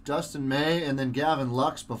Dodgers. Dustin May and then Gavin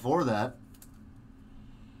Lux before that.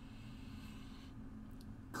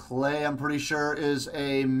 Clay, I'm pretty sure, is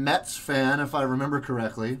a Mets fan, if I remember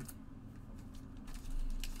correctly.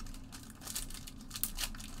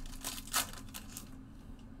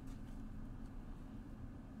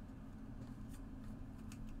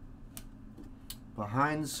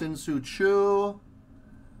 Behind Sin-Soo Choo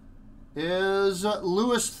is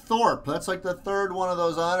Lewis Thorpe. That's like the third one of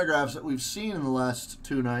those autographs that we've seen in the last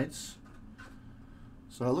two nights.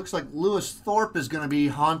 So it looks like Lewis Thorpe is going to be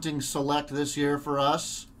haunting Select this year for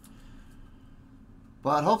us.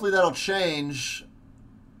 But hopefully that'll change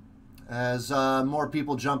as more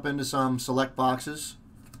people jump into some Select boxes.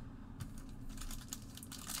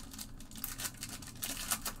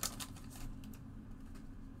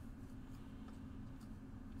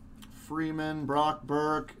 Freeman, Brock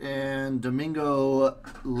Burke, and Domingo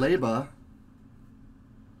Leyba.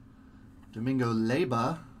 Domingo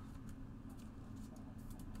Leyba.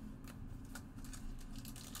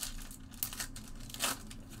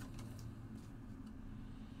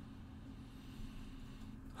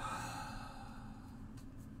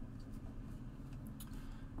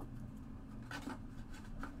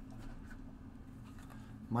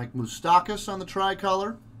 Mike Moustakas on the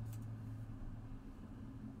tricolor.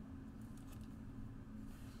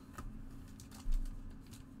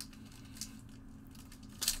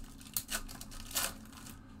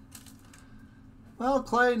 Well,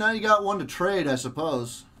 Clay, now you got one to trade, I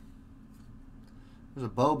suppose. There's a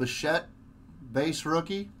Bo Bichette, base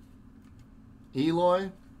rookie.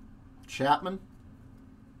 Eloy, Chapman.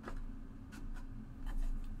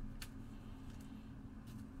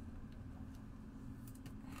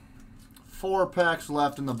 Four packs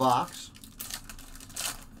left in the box.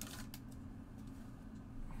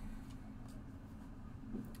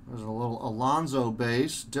 There's a little Alonso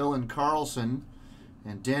base, Dylan Carlson,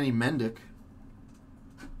 and Danny Mendick.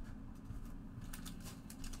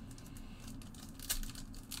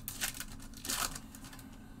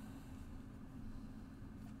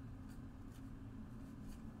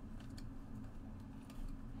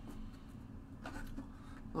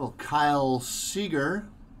 Little Kyle Seager.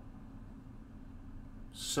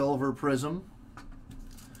 Silver Prism.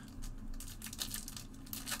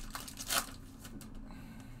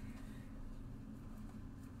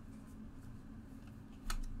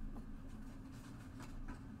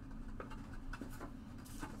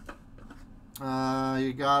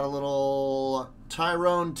 You got a little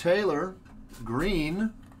Tyrone Taylor,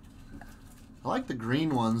 green. I like the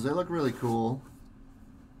green ones. They look really cool.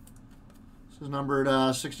 This is numbered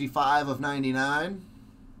 65 of 99.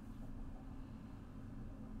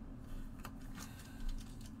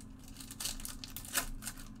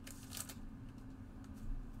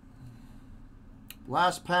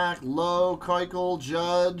 Last pack, Lowe, Keuchel,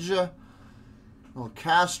 Judge, a little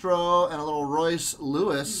Castro, and a little Royce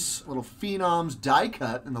Lewis. A little Phenoms die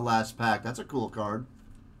cut in the last pack. That's a cool card.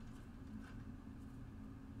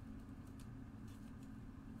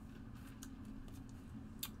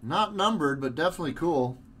 Not numbered, but definitely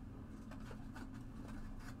cool.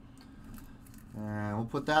 And we'll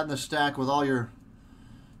put that in the stack with all your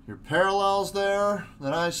parallels there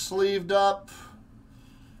that I sleeved up.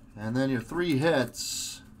 And then your three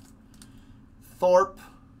hits. Thorpe,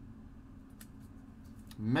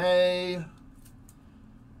 May,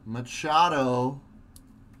 Machado,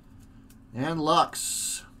 and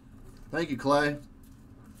Lux. Thank you, Clay.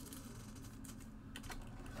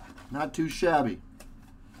 Not too shabby.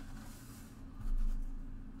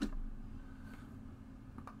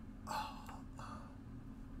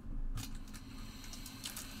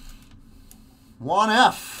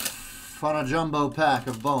 1F on a jumbo pack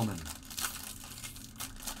of Bowman.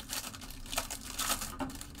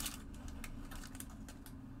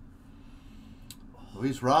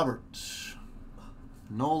 Luis Robert,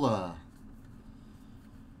 Nola,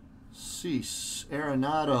 Cease,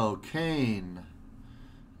 Arenado, Kane.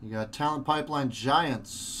 You got Talent Pipeline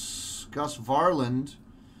Giants, Gus Varland,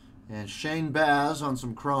 and Shane Baz on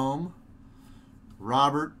some chrome.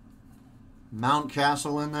 Robert,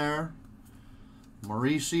 Mountcastle in there.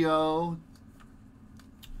 Mauricio.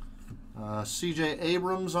 C.J.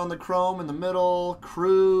 Abrams on the chrome in the middle.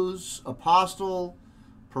 Cruz, Apostle,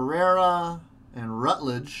 Pereira, and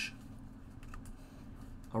Rutledge.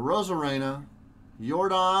 A Rosarena,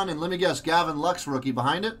 Jordan, and let me guess, Gavin Lux rookie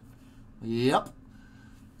behind it? Yep.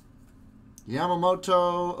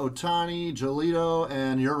 Yamamoto, Otani, Jolito,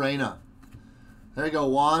 and Urena. There you go,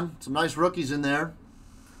 Juan. Some nice rookies in there.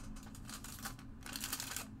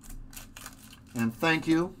 And thank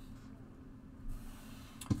you.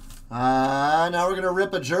 Now we're going to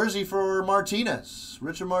rip a jersey for Martinez.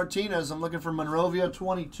 Richard Martinez. I'm looking for Monrovia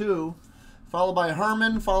 22. Followed by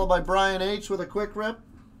Herman. Followed by Brian H. with a quick rip.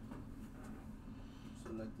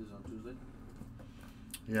 Select is on Tuesday.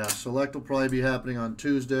 Yeah, select will probably be happening on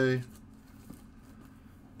Tuesday.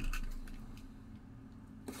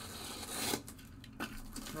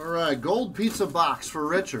 All right, gold pizza box for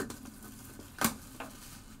Richard.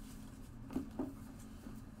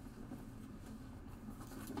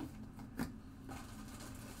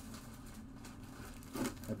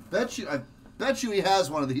 I bet you he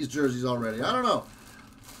has one of these jerseys already. I don't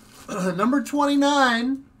know. Number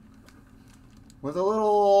 29 with a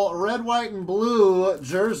little red, white, and blue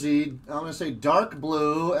jersey. I'm going to say dark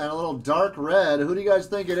blue and a little dark red. Who do you guys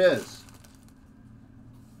think it is?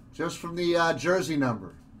 Just from the jersey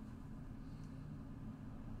number.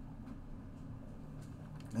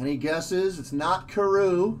 Any guesses? It's not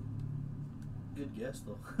Carew. Good guess,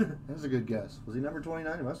 though. That's a good guess. Was he number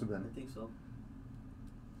 29? He must have been. I think so.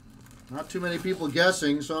 Not too many people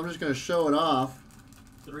guessing, so I'm just going to show it off.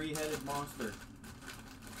 Three-headed monster.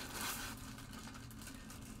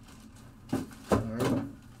 All right.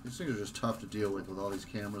 These things are just tough to deal with all these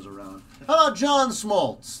cameras around. How about John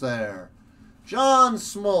Smoltz there? John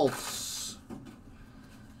Smoltz.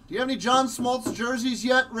 Do you have any John Smoltz jerseys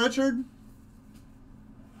yet, Richard?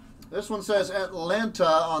 This one says Atlanta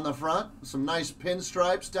on the front. Some nice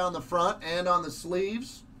pinstripes down the front and on the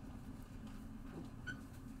sleeves.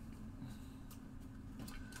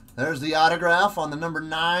 There's the autograph on the number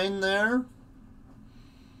 9 there.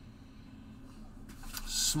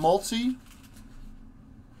 Smoltzy.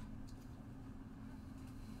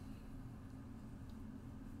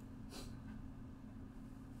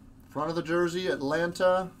 Front of the jersey,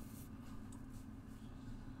 Atlanta.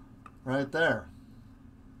 Right there.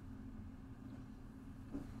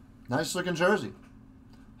 Nice looking jersey.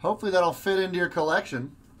 Hopefully that'll fit into your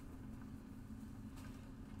collection.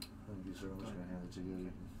 I'm just going to hand it to you. You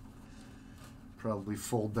can probably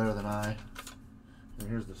fold better than I. And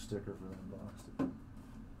here's the sticker for that box.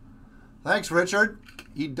 Thanks, Richard.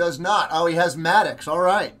 He does not. Oh, he has Maddox. All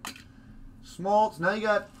right. Smoltz. Now you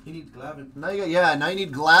got. He needs Glavin. Now you got. Yeah. Now you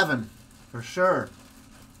need Glavin for sure.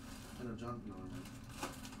 I know John. No,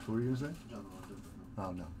 Who were you gonna say? John.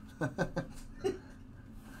 Oh no.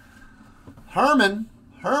 Herman.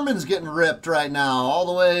 Herman's getting ripped right now, all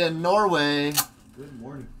the way in Norway. Good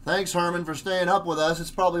morning. Thanks, Herman, for staying up with us.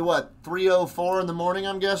 It's probably, what, 3:04 in the morning,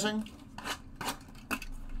 I'm guessing?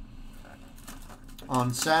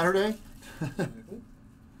 On Saturday?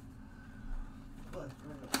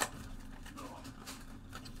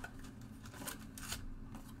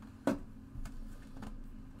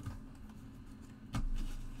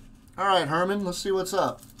 All right, Herman, let's see what's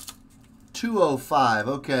up. 2:05.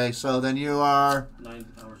 Okay, so then you are... 9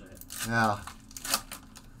 hours ahead. Yeah.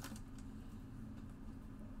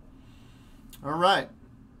 All right.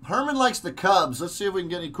 Herman likes the Cubs. Let's see if we can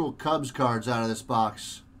get any cool Cubs cards out of this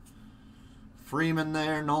box. Freeman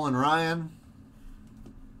there, Nolan Ryan.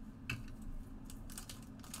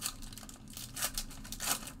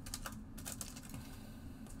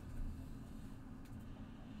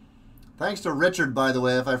 Thanks to Richard, by the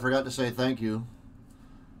way, if I forgot to say thank you.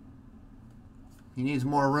 He needs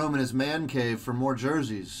more room in his man cave for more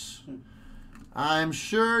jerseys. I'm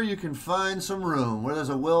sure you can find some room. Where there's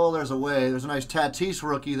a will, there's a way. There's a nice Tatis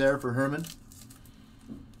rookie there for Herman.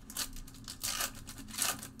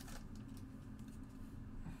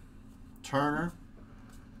 Turner.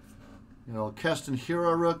 You know, Keston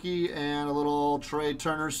Hiura rookie and a little Trey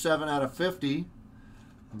Turner 7/50.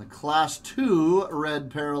 And the Class 2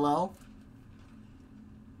 red parallel.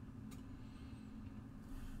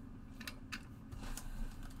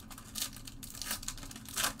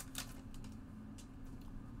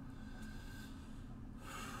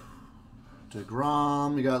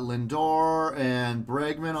 DeGrom, you got Lindor and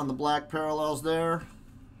Bregman on the black parallels there.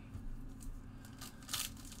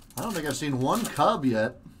 I don't think I've seen one Cub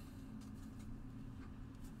yet.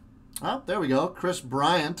 Oh, there we go. Chris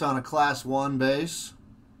Bryant on a Class 1 base.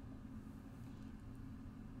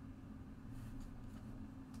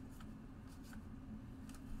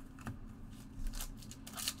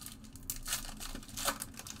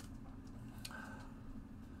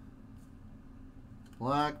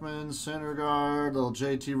 Blackman, Syndergaard, little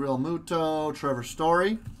JT Realmuto, Trevor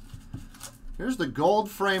Story. Here's the gold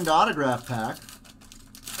framed autograph pack.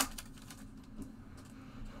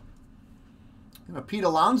 And a Pete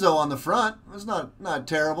Alonso on the front. That's not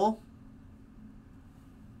terrible.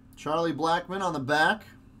 Charlie Blackmon on the back.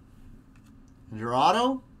 And your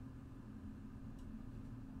auto.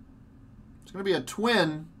 It's going to be a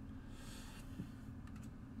twin.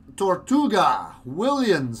 Tortuga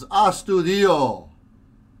Williams Astudillo.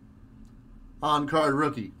 On-card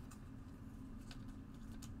rookie.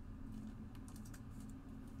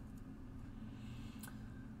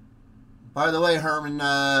 By the way,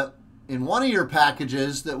 Herman, in one of your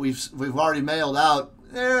packages that we've already mailed out,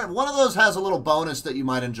 one of those has a little bonus that you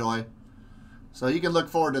might enjoy. So you can look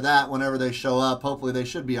forward to that whenever they show up. Hopefully they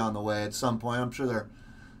should be on the way at some point. I'm sure they're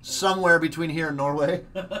somewhere between here and Norway.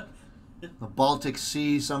 The Baltic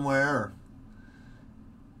Sea somewhere. Or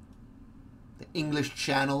the English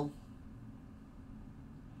Channel.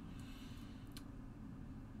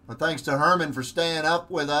 But thanks to Herman for staying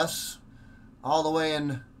up with us all the way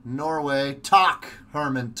in Norway. Talk,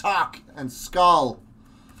 Herman. Talk and Skull.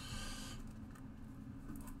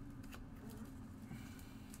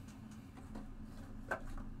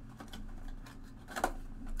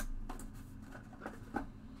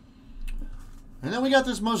 And then we got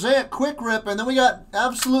this Mosaic Quick Rip, and then we got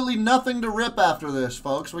absolutely nothing to rip after this,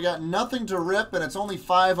 folks. We got nothing to rip, and it's only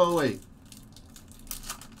 508.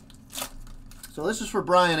 So this is for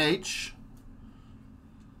Brian H.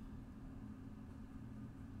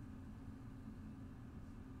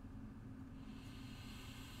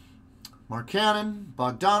 Markkanen,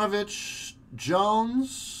 Bogdanovich,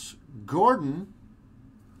 Jones, Gordon,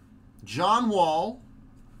 John Wall,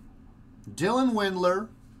 Dylan Windler,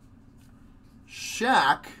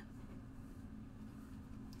 Shaq,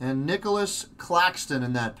 and Nicholas Claxton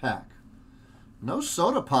in that pack. No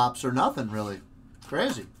soda pops or nothing, really.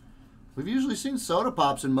 Crazy. We've usually seen soda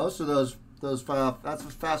pops in most of those that's a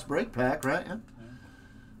fast break pack, right? Yeah.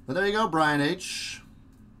 But there you go, Brian H.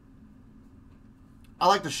 I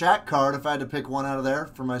like the Shaq card if I had to pick one out of there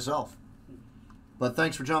for myself. But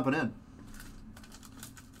thanks for jumping in.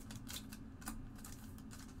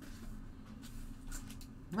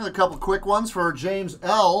 Another couple quick ones for James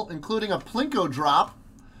L., including a Plinko drop.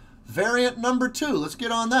 Variant number 2. Let's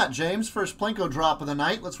get on that, James. First Plinko drop of the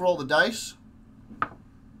night. Let's roll the dice.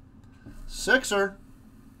 Sixer.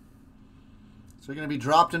 So you're going to be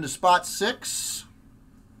dropped into spot 6.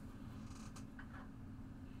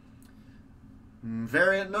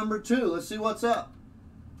 Variant number 2. Let's see what's up.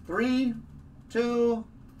 3, 2,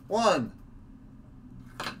 1.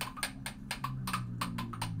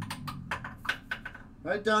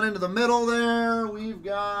 Right down into the middle there, we've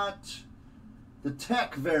got the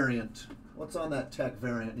Tech variant. What's on that Tech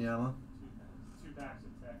variant, Yama? 2 packs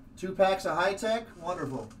of Tech. 2 packs of high tech?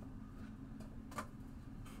 Wonderful.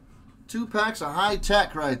 2 packs of high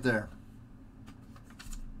tech right there.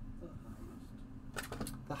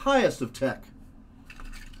 The highest of tech.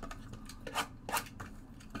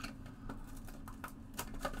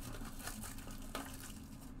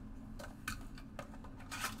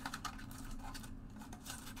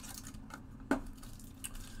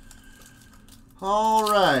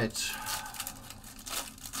 All right.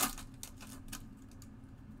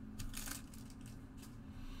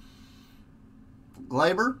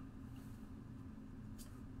 Glaber,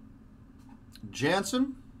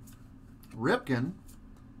 Jansen, Ripken,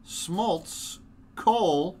 Smoltz,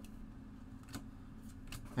 Cole,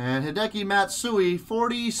 and Hideki Matsui,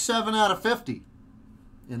 47 out of 50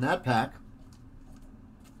 in that pack.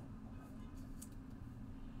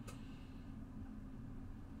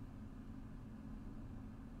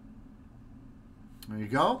 There you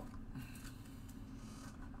go.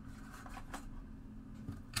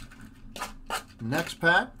 Next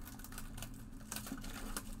pack.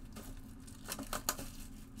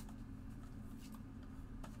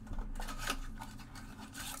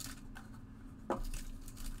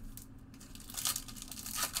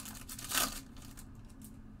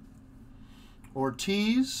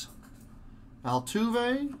 Ortiz,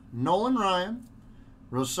 Altuve, Nolan Ryan,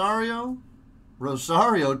 Rosario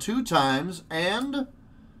 2 times, and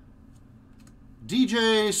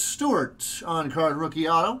DJ Stewart on-card rookie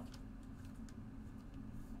auto.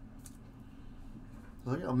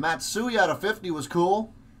 Look at Matsui out of 50 was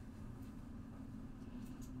cool.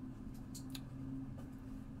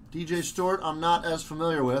 DJ Stewart, I'm not as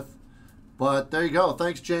familiar with. But there you go.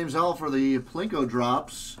 Thanks, James L., for the Plinko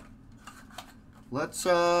drops. Let's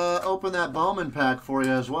open that Bowman pack for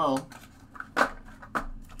you as well.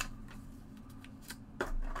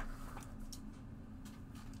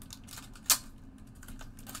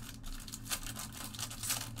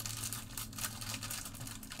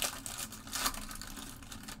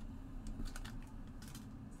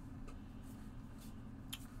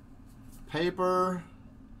 Paper.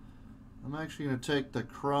 I'm actually going to take the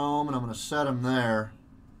chrome and I'm going to set them there.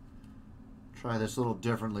 Try this a little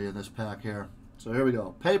differently in this pack here. So here we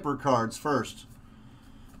go. Paper cards first.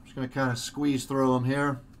 I'm just going to kind of squeeze through them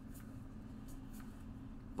here.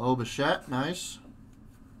 Bo Bichette, nice.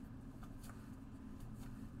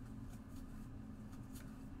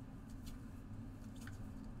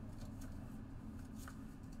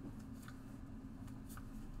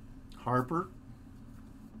 Harper.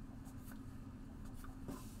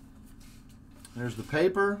 There's the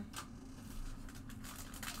paper.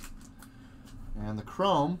 And the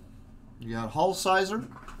chrome. You got Hulsizer.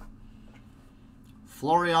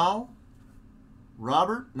 Florial.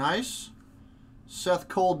 Robert, nice. Seth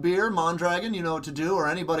Coldbeer, Mondragon, you know what to do. Or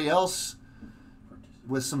anybody else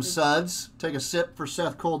with some suds. Take a sip for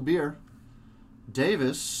Seth Coldbeer.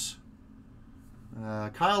 Davis.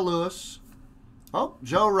 Kyle Lewis. Oh,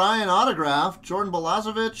 Joe Ryan autograph. Jordan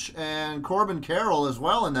Balazovic and Corbin Carroll as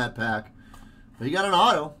well in that pack. But you got an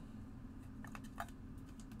auto.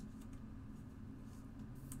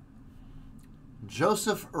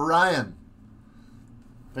 Joseph Ryan.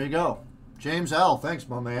 There you go. James L. Thanks,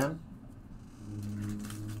 my man.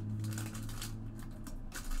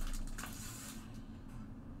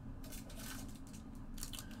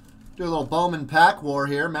 Do a little Bowman pack war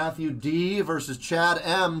here. Matthew D. versus Chad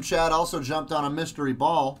M. Chad also jumped on a mystery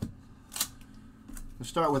ball. We'll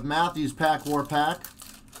start with Matthew's pack war pack.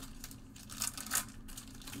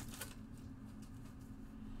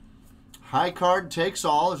 High card takes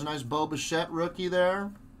all. There's a nice Bo Bichette rookie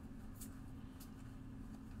there.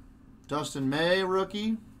 Dustin May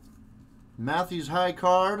rookie. Matthews high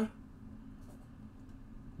card.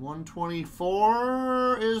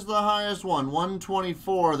 124 is the highest one.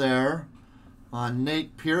 124 there on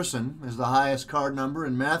Nate Pearson is the highest card number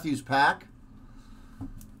in Matthews pack.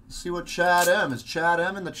 Let's see what Chad M. Is Chad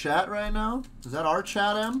M in the chat right now? Is that our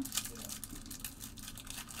Chad M?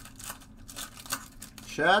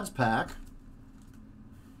 Chad's pack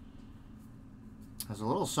has a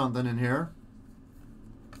little something in here.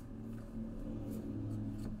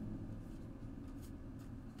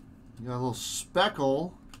 You got a little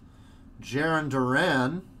speckle. Jaron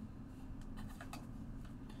Duran.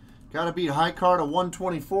 Got to beat high card of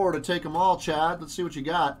 124 to take them all, Chad. Let's see what you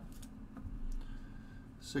got.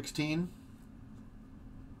 16.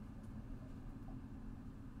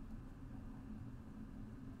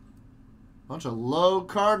 Bunch of low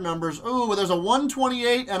card numbers. Ooh, there's a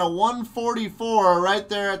 128 and a 144 right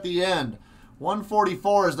there at the end.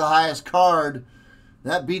 144 is the highest card.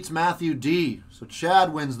 That beats Matthew D. So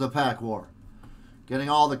Chad wins the pack war. Getting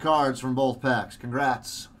all the cards from both packs.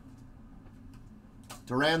 Congrats.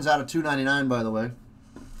 Duran's out of 299, by the way.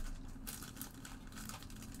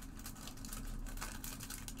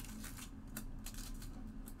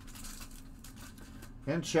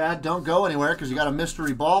 And Chad, don't go anywhere because you got a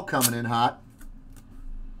mystery ball coming in hot.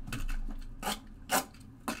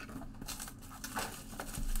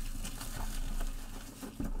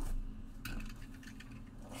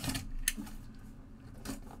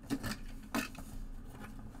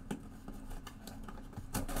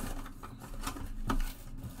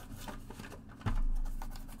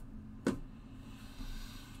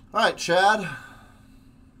 All right, Chad.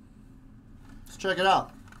 Let's check it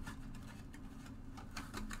out.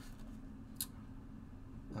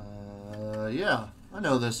 Yeah, I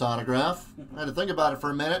know this autograph. I had to think about it for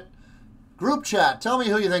a minute. Group chat, tell me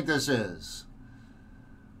who you think this is.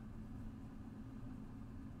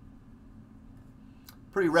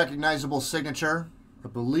 Pretty recognizable signature.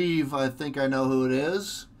 I think I know who it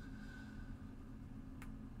is.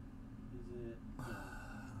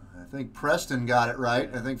 I think Preston got it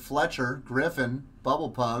right. I think Fletcher, Griffin,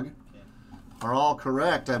 Bubble Pug are all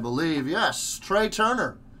correct, I believe. Yes, Trey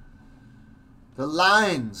Turner. The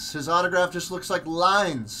lines. His autograph just looks like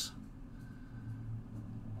lines.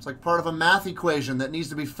 It's like part of a math equation that needs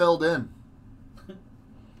to be filled in.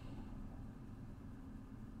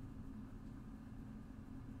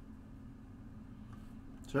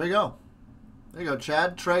 So there you go. There you go,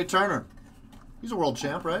 Chad. Trey Turner. He's a world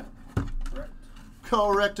champ, right? Correct.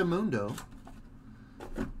 Correctamundo.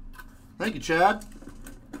 Thank you, Chad.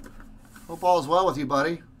 Hope all is well with you,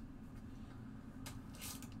 buddy.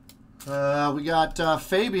 We got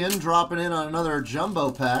Fabian dropping in on another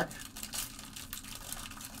jumbo pack.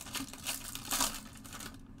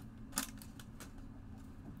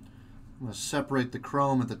 I'm going to separate the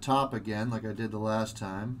chrome at the top again like I did the last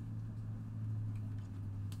time.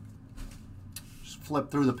 Just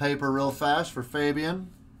flip through the paper real fast for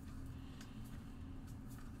Fabian.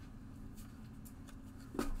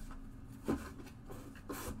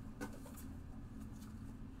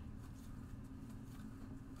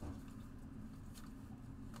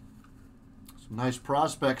 Some nice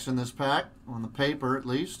prospects in this pack, on the paper at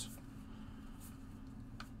least.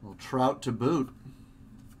 A little Trout to boot.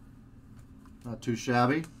 Not too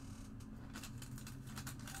shabby.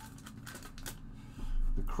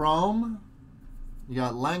 The chrome, you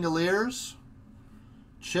got Langoliers,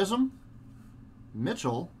 Chisholm,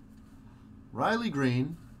 Mitchell, Riley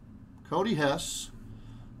Green, Cody Hess,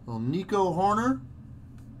 little Nico Horner,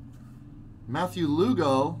 Matthew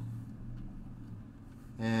Lugo,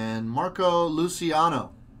 and Marco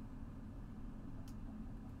Luciano.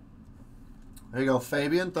 There you go,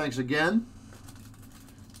 Fabian. Thanks again.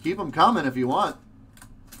 Keep them coming if you want.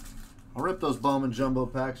 I'll rip those Bowman Jumbo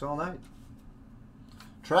packs all night.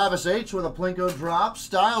 Travis H. with a Plinko drop.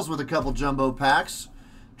 Styles with a couple Jumbo packs.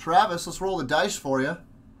 Travis, let's roll the dice for you.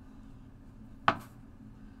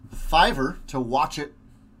 $5 to watch it.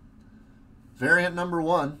 Variant number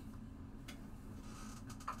 1.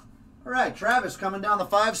 All right, Travis coming down the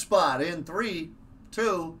 5 spot in 3,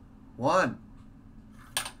 2, 1.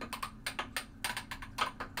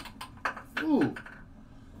 Ooh.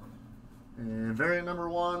 And variant number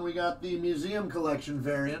 1, we got the Museum Collection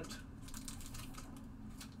variant.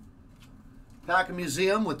 Pack of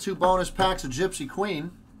Museum with 2 bonus packs of Gypsy Queen.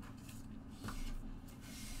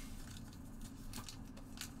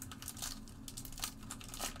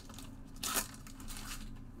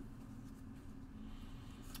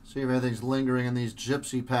 See if anything's lingering in these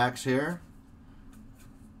Gypsy packs here.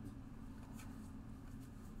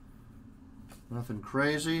 Nothing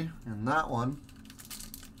crazy in that one.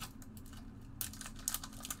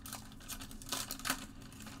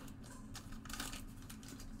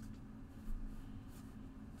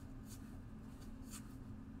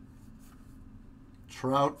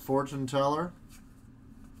 Trout Fortune Teller.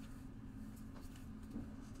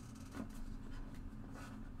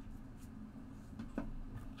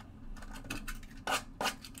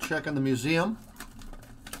 Checking the museum.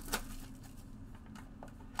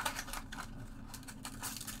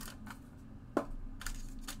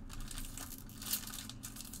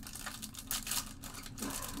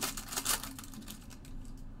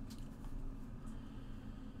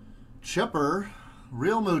 Chipper,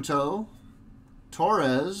 Real Muto,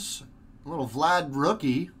 Torres, a little Vlad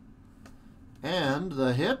rookie, and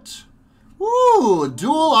the hit. Woo!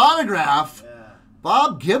 Dual autograph. Yeah.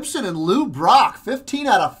 Bob Gibson and Lou Brock. 15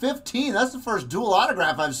 out of 15. That's the first dual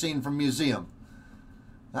autograph I've seen from Museum.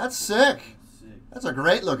 That's sick. That's a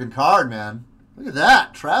great looking card, man. Look at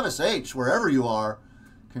that. Travis H., wherever you are.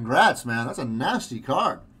 Congrats, man. That's a nasty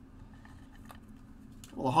card.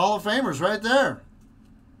 Well, the Hall of Famers right there.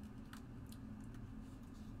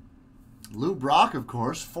 Lou Brock, of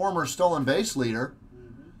course, former stolen base leader.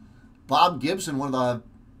 Mm-hmm. Bob Gibson, one of the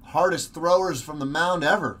hardest throwers from the mound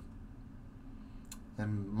ever.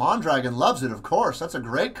 And Mondragon loves it, of course. That's a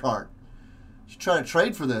great card. You should try to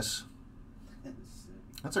trade for this.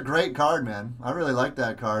 That's a great card, man. I really like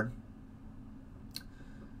that card.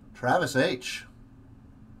 Travis H.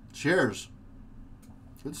 Cheers.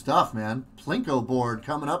 Good stuff, man. Plinko board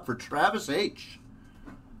coming up for Travis H.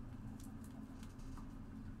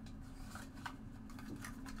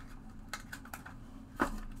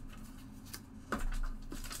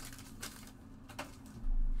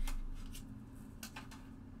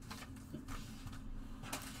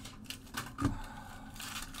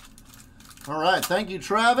 All right, thank you,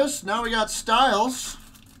 Travis. Now we got Styles.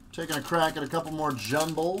 Taking a crack at a couple more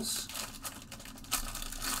jumbles.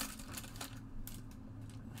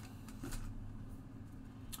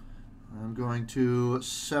 I'm going to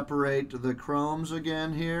separate the chromes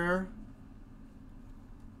again here.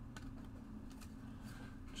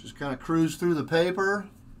 Just kind of cruise through the paper.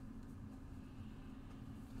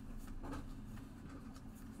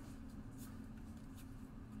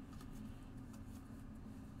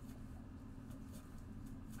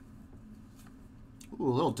 Ooh, a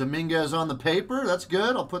little Dominguez on the paper. That's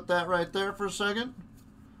good. I'll put that right there for a second.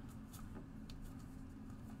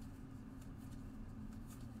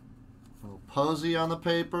 A little Posey on the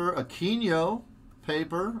paper, Aquino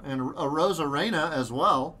paper, and a Rosarena as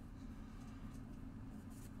well.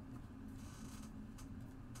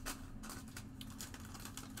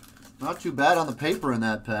 Not too bad on the paper in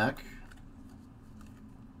that pack.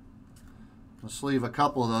 I'll sleeve a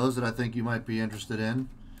couple of those that I think you might be interested in.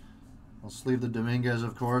 I'll sleeve the Dominguez,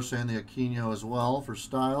 of course, and the Aquino as well for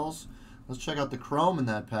styles. Let's check out the chrome in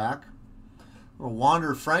that pack. A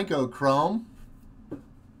Wander Franco chrome.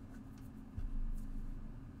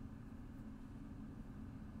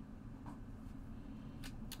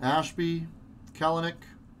 Ashby, Kelenic,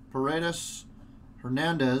 Paredes,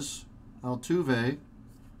 Hernandez, Altuve.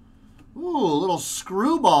 Ooh, a little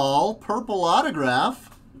screwball purple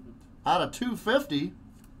autograph out of 250.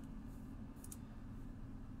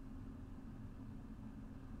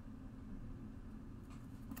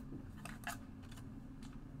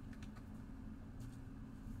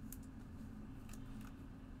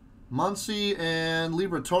 Muncy and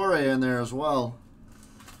Liberatore in there as well.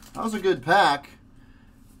 That was a good pack.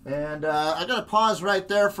 And I got to pause right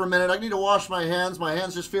there for a minute. I need to wash my hands. My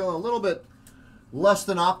hands just feeling a little bit less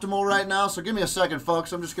than optimal right now. So give me a second,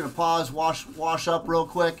 folks. I'm just going to pause, wash up real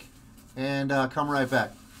quick, and come right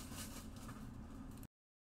back.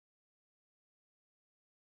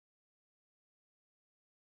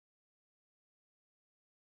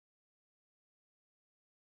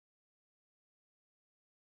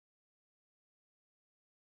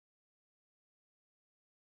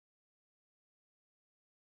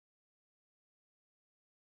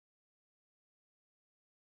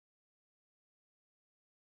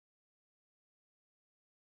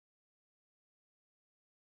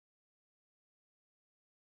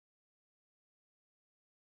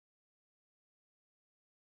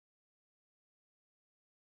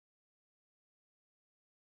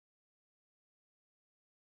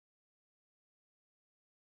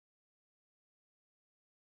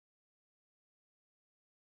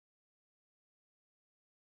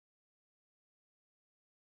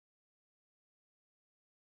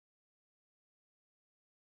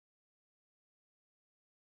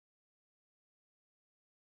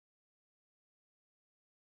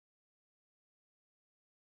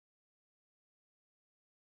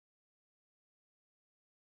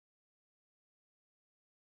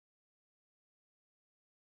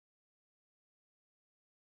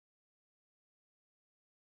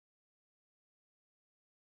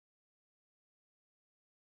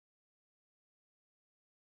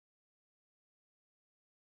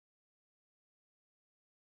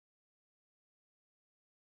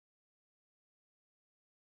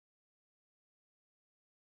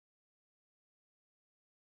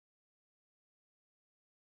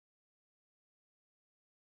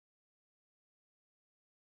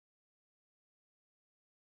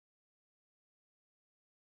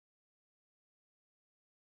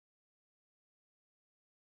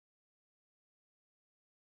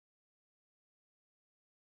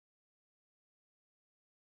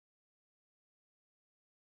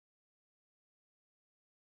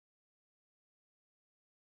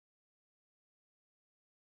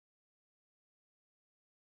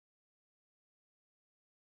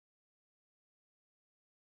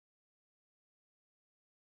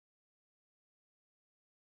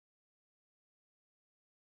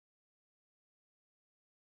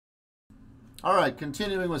 All right,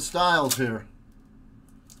 continuing with styles here.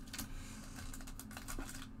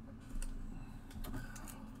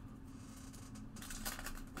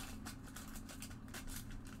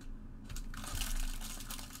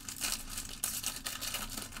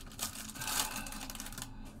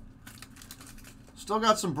 Still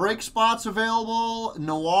got some break spots available.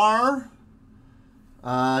 Noir,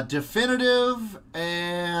 Definitive,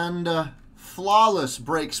 and Flawless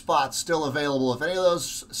break spots still available. If any of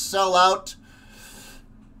those sell out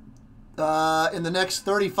in the next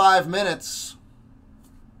 35 minutes,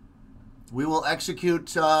 we will execute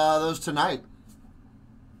those tonight.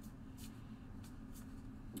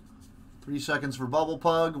 3 seconds for Bubble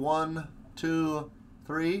Pug. 1, 2,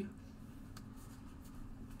 3.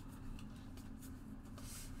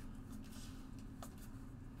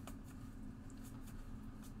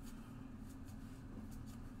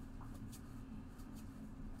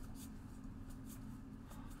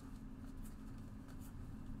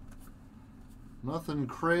 Nothing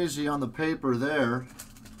crazy on the paper there.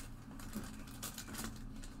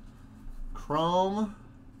 Chrome,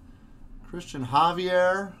 Christian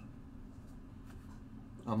Javier,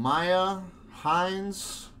 Amaya,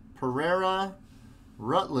 Hines, Pereira,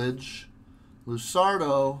 Rutledge,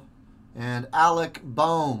 Lusardo, and Alec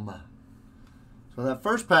Bohm. So that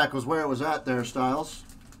first pack was where it was at there, Styles.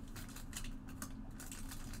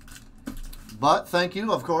 But thank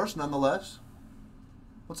you, of course, nonetheless.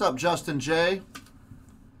 What's up, Justin J?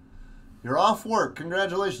 You're off work.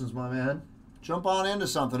 Congratulations, my man. Jump on into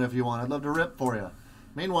something if you want. I'd love to rip for you.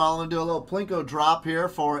 Meanwhile, I'm going to do a little Plinko drop here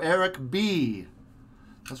for Eric B.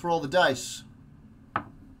 Let's roll the dice.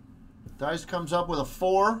 Dice comes up with a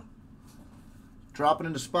 4. Dropping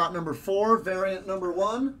into spot number 4, variant number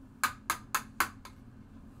 1.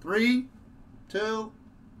 3, 2,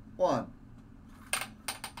 1.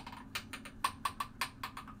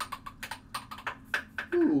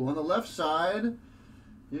 Ooh, on the left side,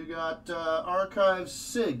 you got Archive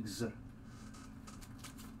SIGs.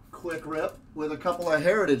 Quick rip with a couple of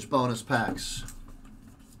Heritage bonus packs.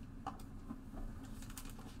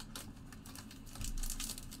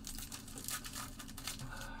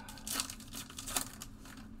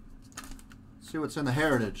 See what's in the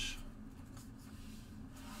Heritage.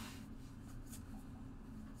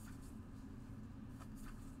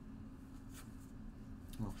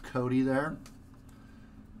 Little Cody there.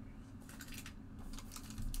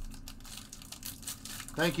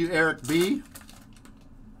 Thank you, Eric B.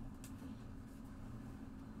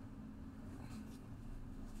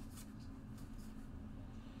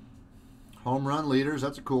 Home run leaders,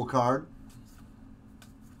 that's a cool card.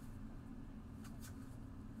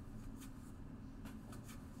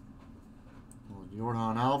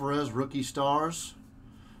 Yordan Alvarez, Rookie Stars.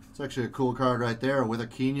 It's actually a cool card right there with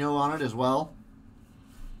Aquino on it as well.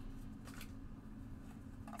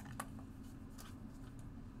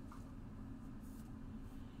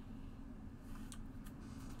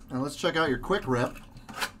 Now let's check out your quick rip.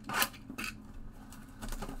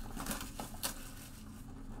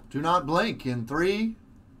 Do not blink in 3,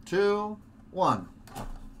 2, 1.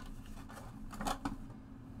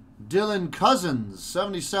 Dylan Cousins,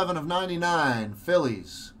 77 of 99,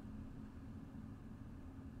 Phillies.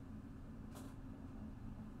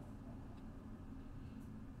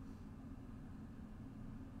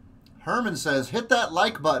 Herman says, hit that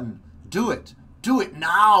like button. Do it. Do it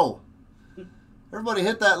now. Everybody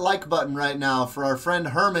hit that like button right now for our friend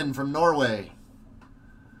Herman from Norway.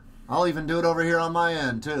 I'll even do it over here on my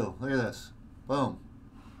end, too. Look at this. Boom.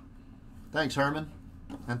 Thanks, Herman.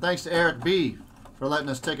 And thanks to Eric B. for letting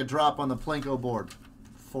us take a drop on the Plinko board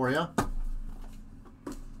for you.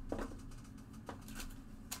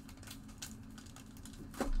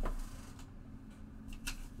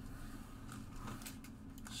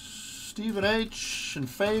 Stephen H. and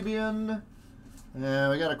Fabian.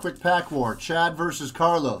 And we got a quick pack war. Chad versus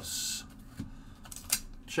Carlos.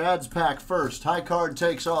 Chad's pack first. High card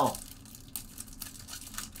takes all.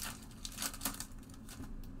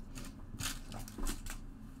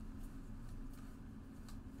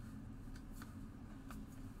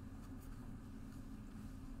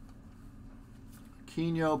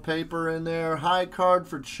 Aquino paper in there. High card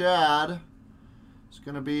for Chad. It's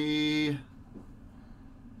going to be,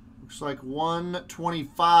 looks like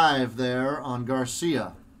 125 there on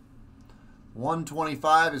Garcia.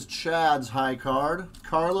 125 is Chad's high card.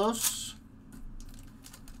 Carlos.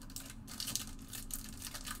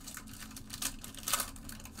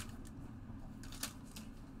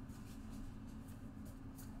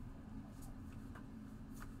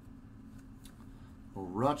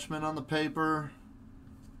 Rutschman on the paper.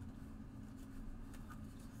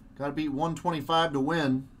 Got to beat 125 to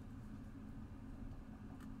win.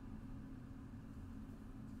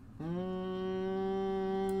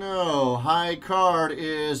 No, high card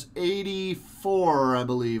is 84, I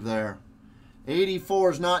believe there.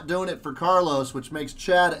 84 is not doing it for Carlos, which makes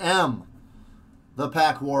Chad M. the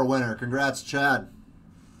pack war winner. Congrats, Chad.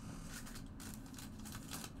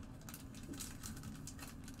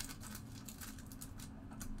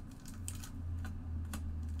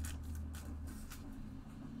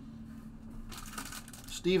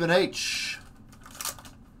 Stephen H.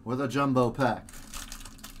 with a jumbo pack.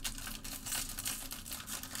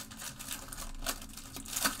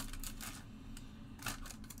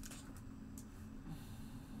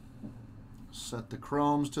 Set the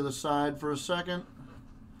chromes to the side for a second.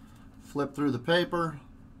 Flip through the paper.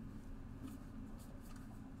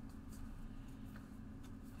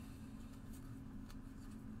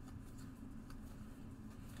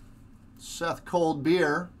 Seth Cold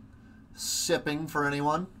Beer. Sipping for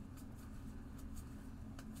anyone.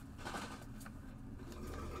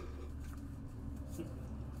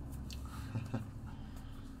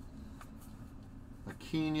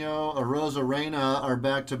 Aquino, Arozarena are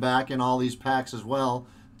back-to-back in all these packs as well.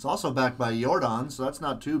 It's also backed by Yordan, so that's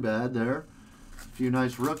not too bad there. A few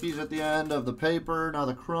nice rookies at the end of the paper. Now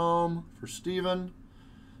the chrome for Steven.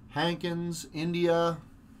 Hankins, India,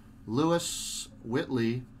 Lewis,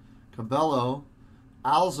 Whitley, Cabello,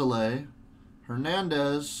 Alzolay,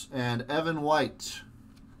 Hernandez, and Evan White.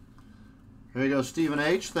 There you go, Stephen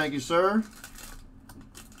H. Thank you, sir.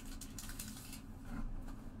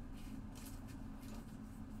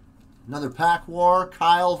 Another pack war,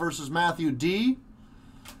 Kyle versus Matthew D.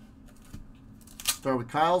 Start with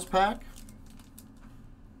Kyle's pack.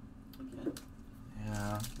 Again.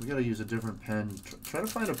 Yeah, we gotta use a different pen. Try to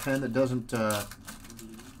find a pen that doesn't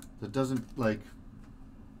like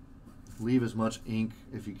leave as much ink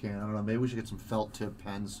if you can. I don't know. Maybe we should get some felt tip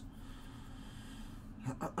pens.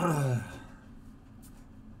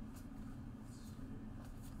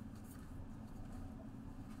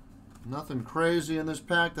 Nothing crazy in this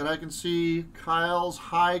pack that I can see. Kyle's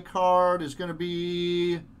high card is going to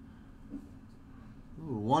be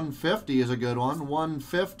 150 is a good one.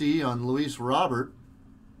 150 on Luis Robert.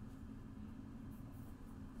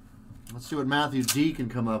 Let's see what Matthew D can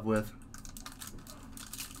come up with.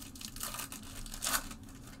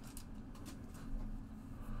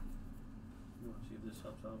 You want to see if this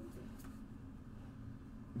helps out with it?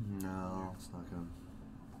 No, it's not going to.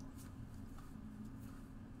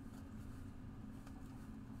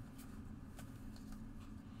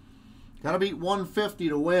 Got to beat 150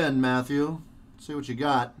 to win, Matthew. Let's see what you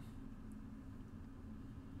got.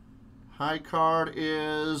 High card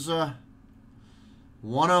is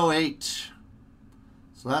 108.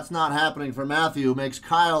 So that's not happening for Matthew. Makes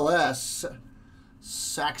Kyle S.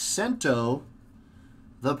 Saxento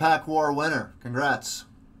the Pack War winner. Congrats.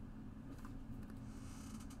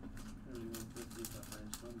 Really 150 is the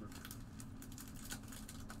highest number.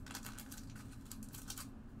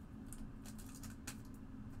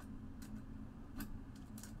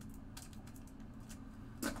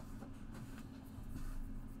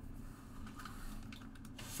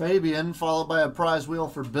 Fabian, followed by a prize wheel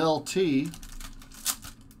for Bill T.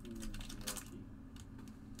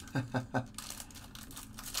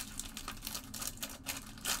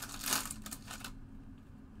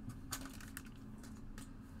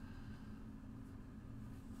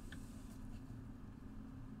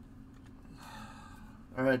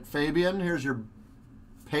 All right, Fabian, here's your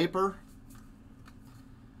paper.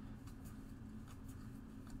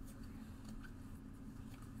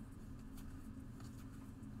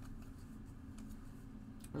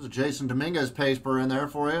 There's a Jason Dominguez paper in there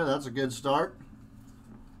for you. That's a good start.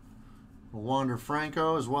 Wander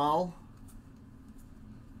Franco as well.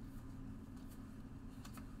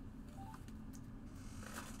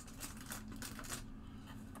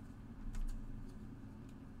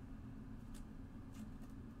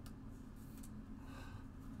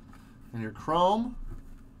 And your Chrome,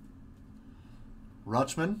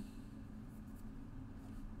 Rutschman,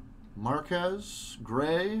 Marquez,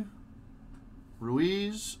 Gray,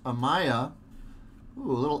 Ruiz, Amaya.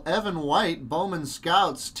 Ooh, a little Evan White, Bowman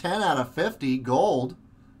Scouts, 10 out of 50, gold.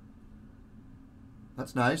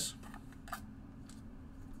 That's nice.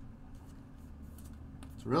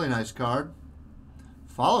 It's a really nice card.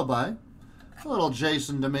 Followed by a little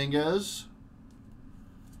Jason Dominguez,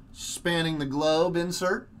 spanning the globe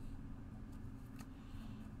insert.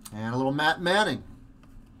 And a little Matt Manning.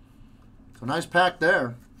 So nice pack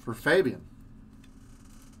there for Fabian.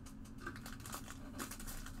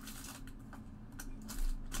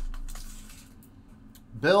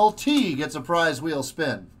 Bill T gets a prize wheel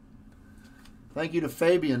spin. Thank you to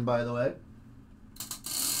Fabian, by the way.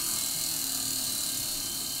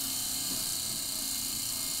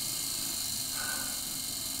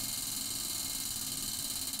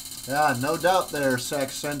 Yeah, no doubt there,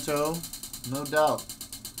 Saxento. No doubt.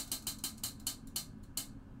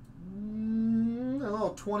 A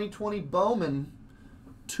little 2020 Bowman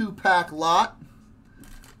 2-pack lot.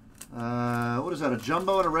 What is that, a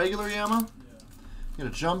jumbo and a regular, Yama? Get a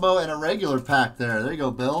jumbo and a regular pack there. There you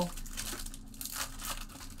go, Bill.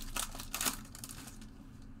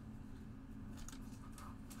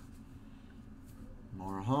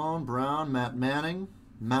 Morejon, Brown, Matt Manning,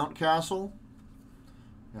 Mountcastle.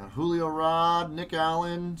 Got Julio Rod, Nick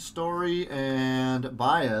Allen, Story, and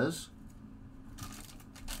Baez.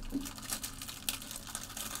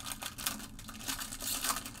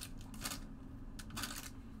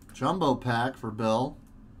 Jumbo pack for Bill.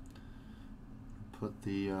 Put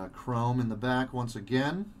the chrome in the back once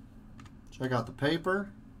again. Check out the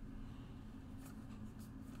paper.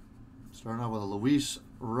 Starting out with a Luis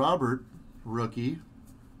Robert rookie.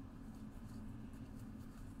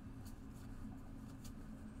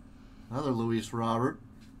 Another Luis Robert.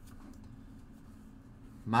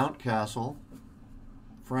 Mountcastle.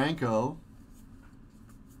 Franco.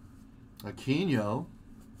 Aquino.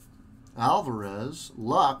 Alvarez.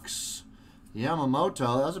 Lux.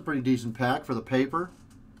 Yamamoto. That was a pretty decent pack for the paper.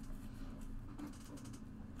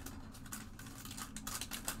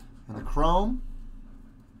 And the chrome,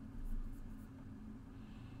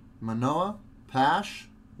 Manoah, Pash,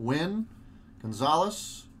 Wynn,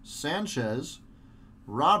 Gonzalez, Sanchez,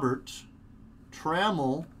 Robert,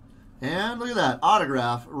 Trammell, and look at that,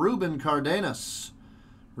 autograph, Ruben Cardenas.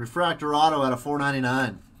 Refractor auto out of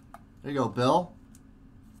 $4.99. There you go, Bill.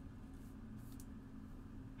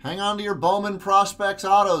 Hang on to your Bowman Prospects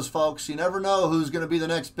autos, folks. You never know who's going to be the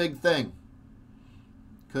next big thing.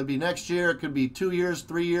 Could be next year. It could be 2 years,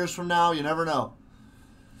 3 years from now. You never know.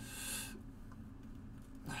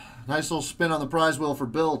 Nice little spin on the prize wheel for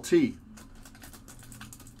Bill T.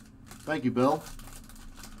 Thank you, Bill.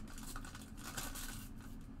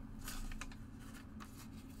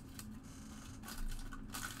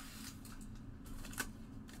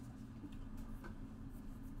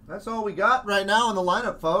 That's all we got right now in the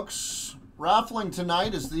lineup, folks. Raffling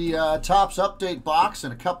tonight is the Topps Update box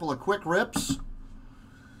and a couple of quick rips.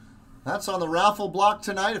 That's on the raffle block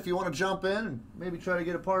tonight if you want to jump in and maybe try to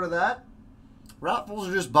get a part of that. Raffles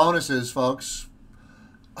are just bonuses, folks.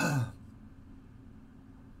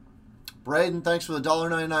 Braden, thanks for the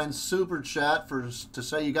 $1.99 super chat to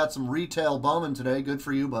say you got some retail Bowman today. Good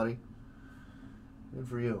for you, buddy. Good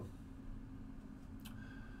for you.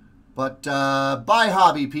 But buy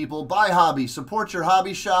hobby, people. Buy hobby. Support your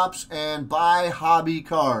hobby shops and buy hobby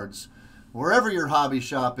cards. Wherever your hobby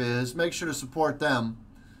shop is, make sure to support them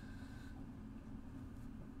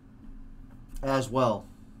as well.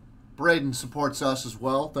 Braden supports us as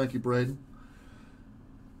well. Thank you, Braden.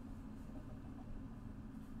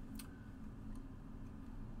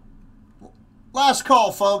 Last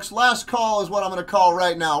call, folks. Last call is what I'm going to call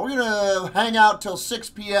right now. We're going to hang out till 6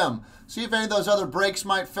 p.m. See if any of those other breaks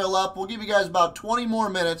might fill up. We'll give you guys about 20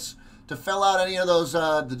 more minutes to fill out any of those,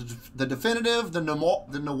 the definitive, the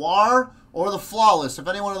noir, or the flawless. If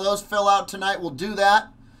any one of those fill out tonight, we'll do that.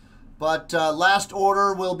 But last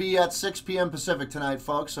order will be at 6 p.m. Pacific tonight,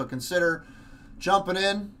 folks. So consider jumping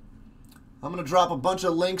in. I'm going to drop a bunch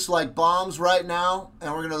of links like bombs right now,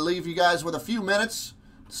 and we're going to leave you guys with a few minutes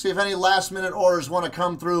to see if any last-minute orders want to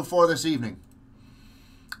come through for this evening.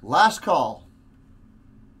 Last call.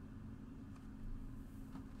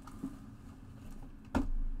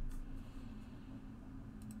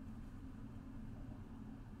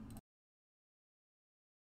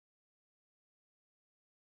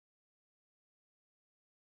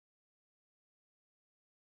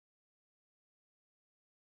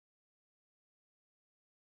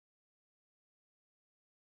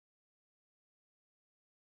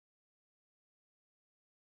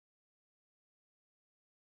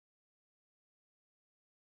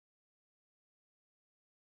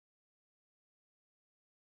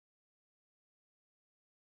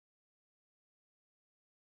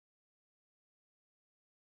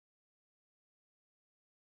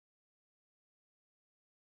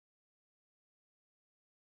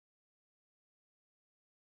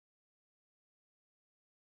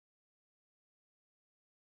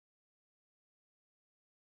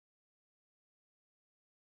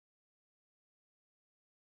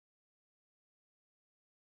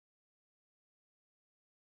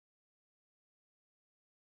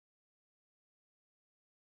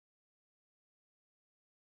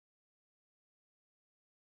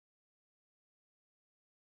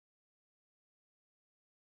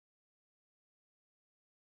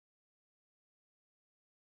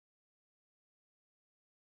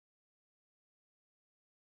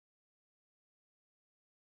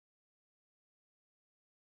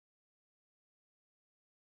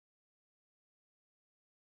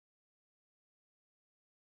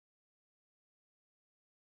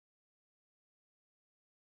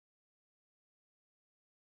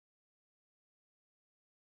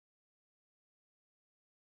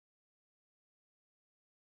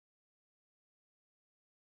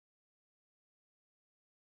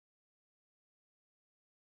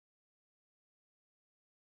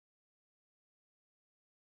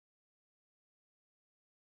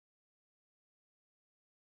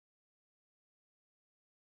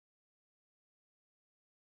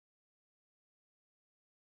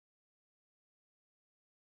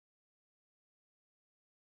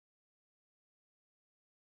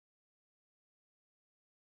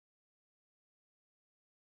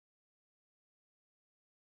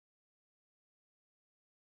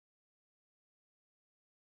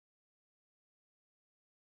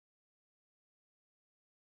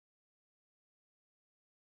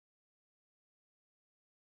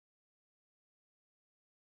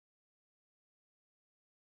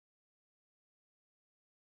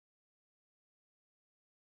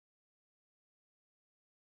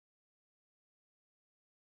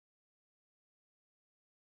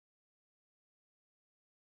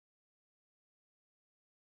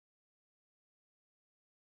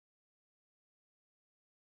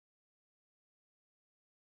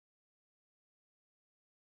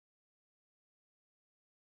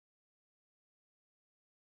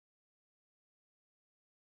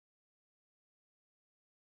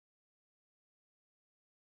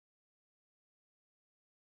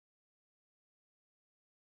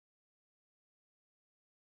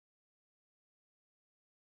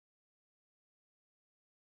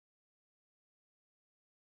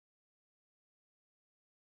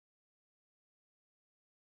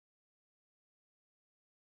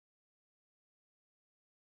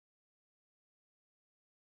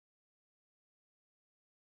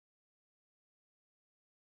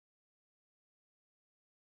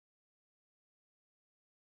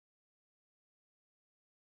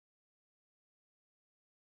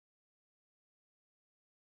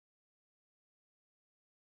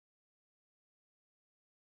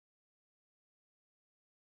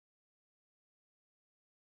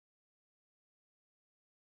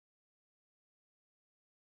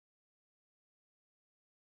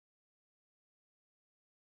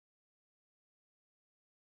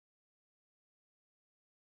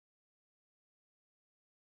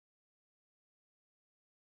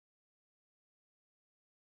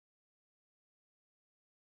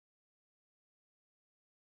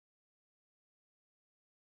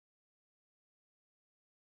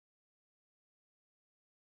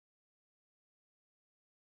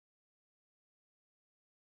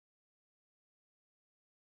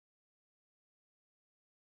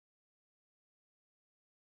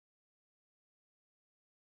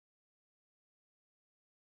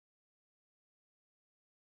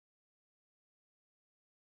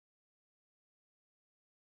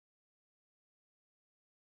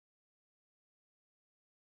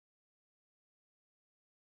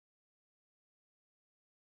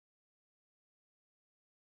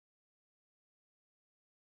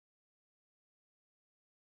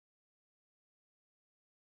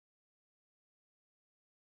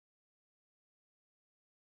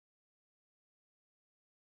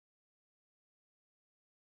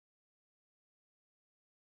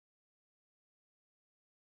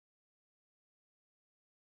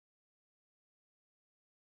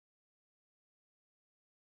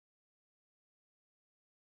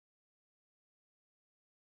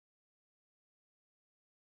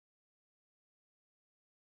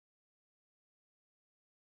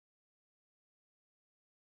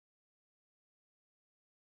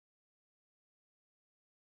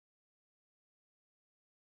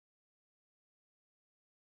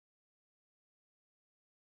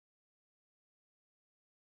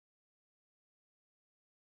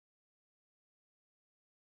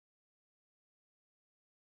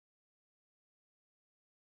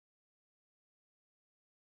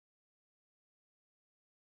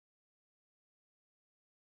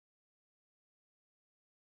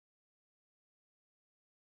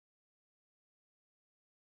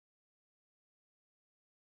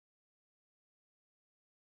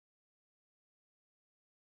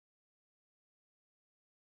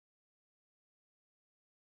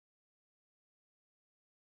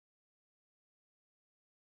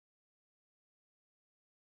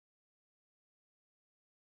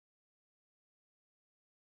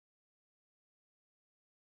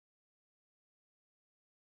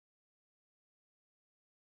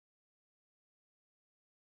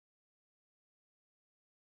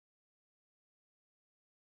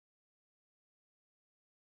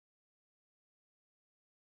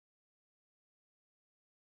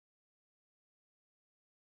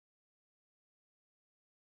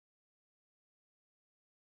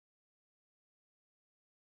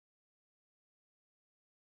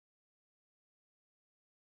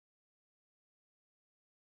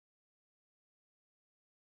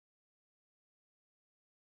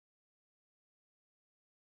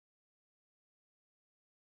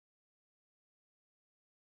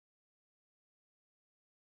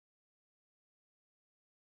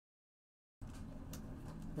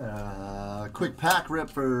 Quick pack rip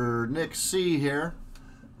for Nick C here.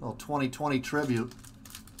 Little 2020 tribute.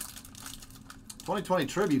 2020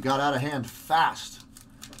 tribute got out of hand fast.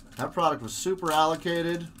 That product was super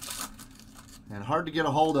allocated and hard to get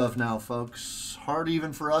a hold of now, folks. Hard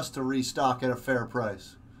even for us to restock at a fair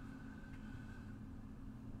price.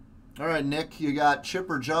 All right, Nick, you got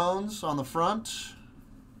Chipper Jones on the front.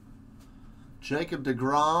 Jacob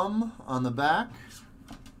deGrom on the back.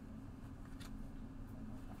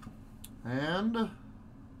 And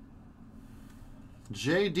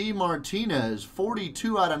J.D. Martinez,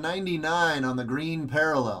 42 out of 99 on the green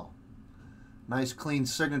parallel. Nice clean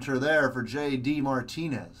signature there for J.D.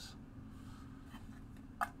 Martinez.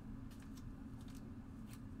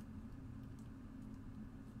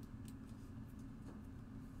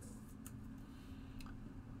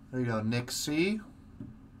 There you go, Nick C.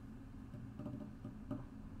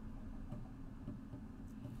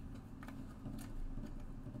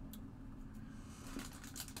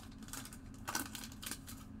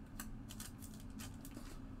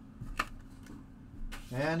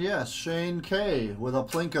 And yes, Shane K with a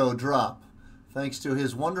Plinko drop, thanks to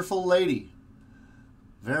his wonderful lady.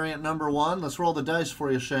 Variant number 1. Let's roll the dice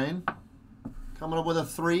for you, Shane. Coming up with a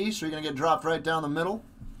 3, so you're going to get dropped right down the middle.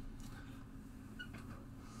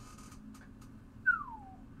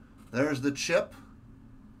 There's the chip.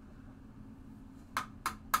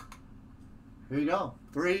 Here you go.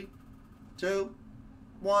 3, 2,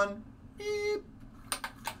 1. Beep.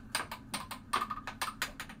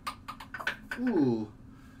 Ooh.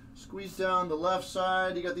 Squeeze down the left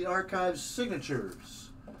side. You got the Archives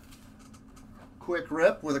signatures. Quick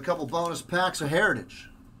rip with a couple bonus packs of Heritage.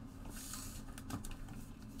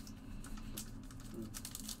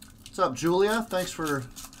 What's up, Julia? Thanks for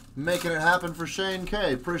making it happen for Shane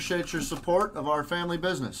K. Appreciate your support of our family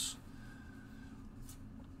business.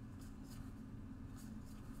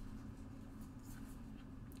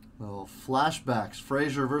 Little flashbacks.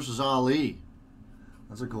 Frazier versus Ali.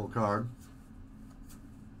 That's a cool card.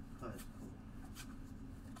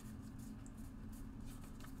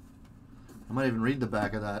 I might even read the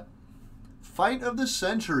back of that. Fight of the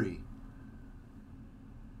century.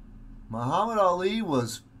 Muhammad Ali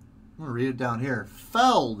was, I'm going to read it down here,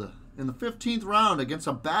 felled in the 15th round against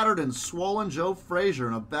a battered and swollen Joe Frazier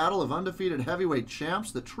in a battle of undefeated heavyweight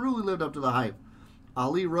champs that truly lived up to the hype.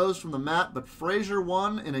 Ali rose from the mat, but Frazier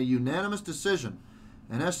won in a unanimous decision.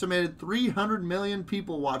 An estimated 300 million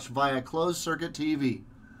people watched via closed-circuit TV.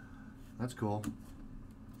 That's cool.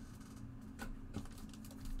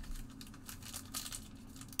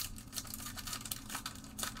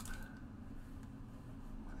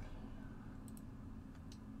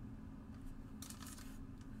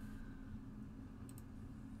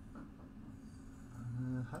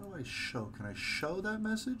 How do I show? Can I show that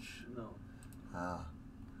message? No. Ah,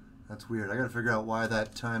 that's weird. I got to figure out why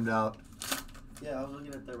that timed out. Yeah, I was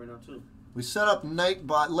looking at that right now too. We set up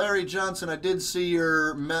Nightbot. Larry Johnson, I did see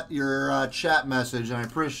your chat message, and I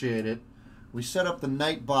appreciate it. We set up the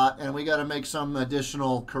Nightbot, and we got to make some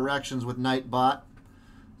additional corrections with Nightbot.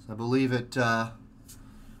 So I believe it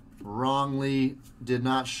wrongly did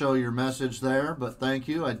not show your message there, but thank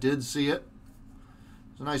you. I did see it.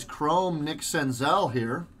 There's a nice chrome Nick Senzel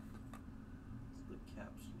here. The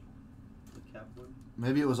caps. The cap one?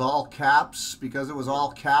 Maybe it was all caps, because it was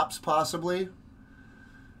all caps, possibly.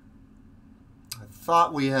 I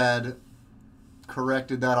thought we had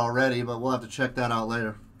corrected that already, but we'll have to check that out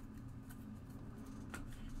later.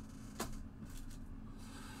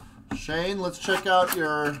 Shane, let's check out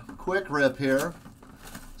your quick rip here.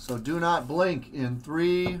 So do not blink in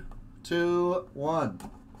 3, 2, 1.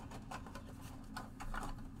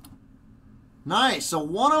 Nice, a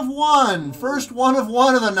 1 of 1. First 1 of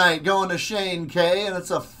 1 of the night going to Shane K. And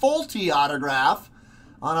it's a Fulte autograph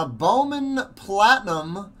on a Bowman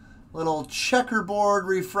Platinum little checkerboard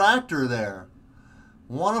refractor there.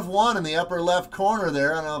 1 of 1 in the upper left corner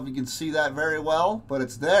there. I don't know if you can see that very well, but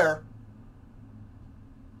it's there.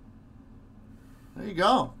 There you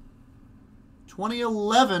go.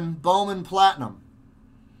 2011 Bowman Platinum.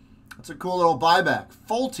 That's a cool little buyback.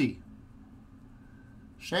 Fulte.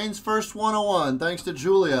 Shane's first 101. Thanks to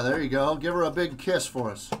Julia. There you go. Give her a big kiss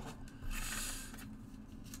for us.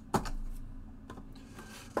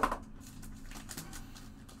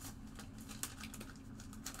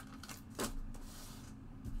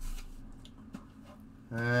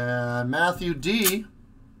 And Matthew D.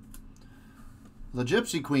 The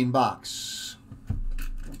Gypsy Queen box.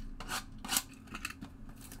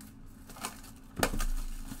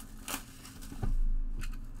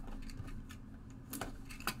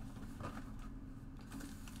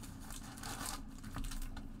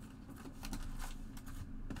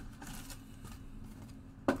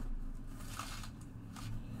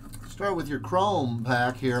 Start with your Chrome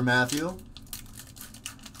pack here, Matthew.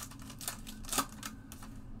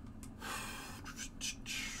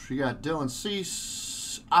 You got Dylan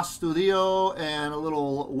Cease, Astudio, and a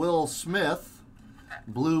little Will Smith.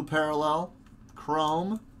 Blue parallel.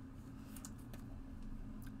 Chrome.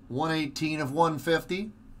 118 of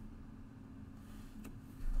 150.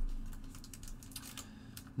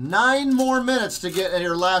 9 more minutes to get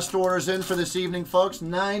your last orders in for this evening, folks.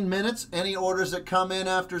 9 minutes. Any orders that come in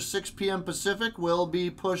after 6 p.m. Pacific will be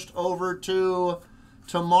pushed over to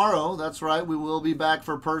tomorrow. That's right. We will be back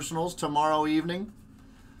for personals tomorrow evening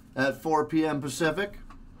at 4 p.m. Pacific.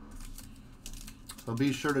 So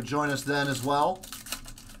be sure to join us then as well.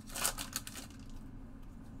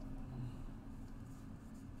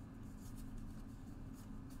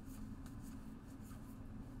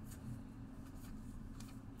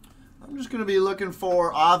 I'm just going to be looking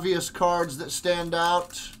for obvious cards that stand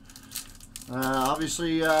out.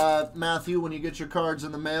 Obviously, Matthew, when you get your cards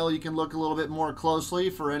in the mail, you can look a little bit more closely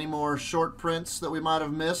for any more short prints that we might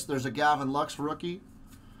have missed. There's a Gavin Lux rookie.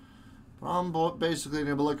 I'm basically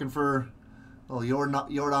going to be looking for Yordan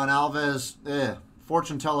Alves,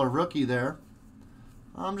 fortune teller rookie there.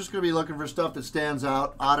 I'm just going to be looking for stuff that stands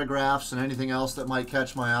out, autographs, and anything else that might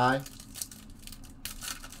catch my eye.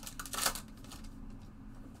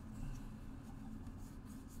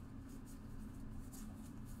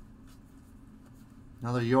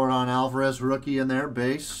 Another Yordan Alvarez rookie in there,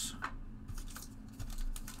 base.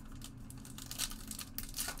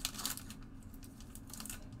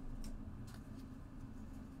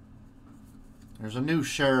 There's a new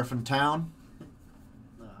sheriff in town.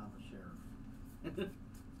 No, I'm a sheriff.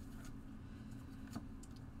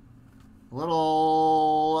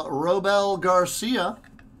 Little Robel Garcia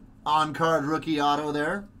on-card rookie auto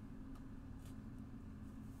there.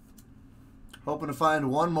 Hoping to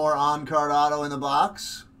find one more on-card auto in the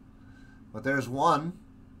box. But there's one.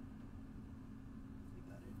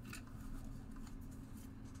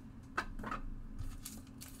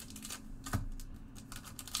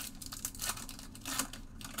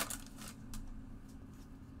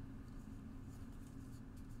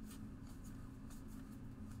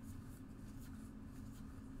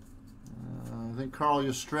 I think Carl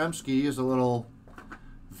Yastrzemski is a little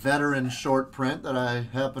veteran short print that I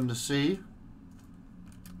happened to see.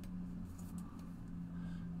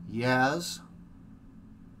 Yaz.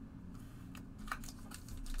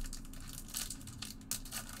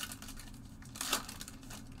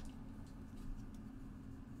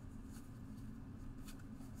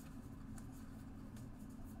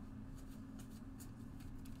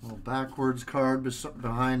 Little backwards card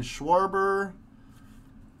behind Schwarber.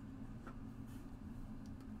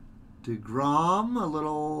 DeGrom, a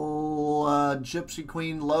little Gypsy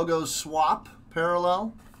Queen logo swap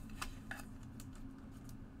parallel.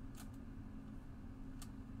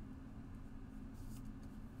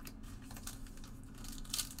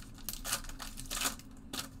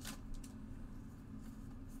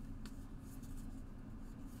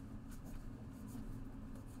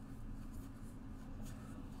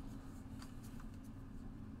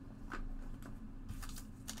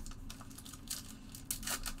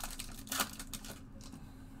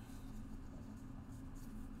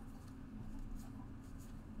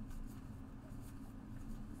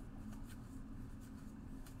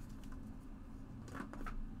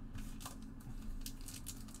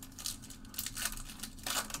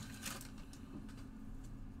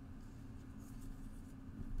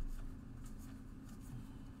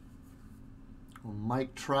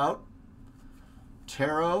 Mike Trout,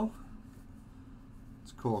 Taro,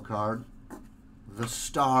 it's a cool card. The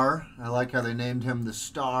Star, I like how they named him the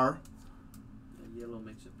Star. The yellow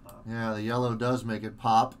makes it pop. Yeah, the yellow does make it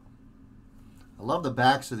pop. I love the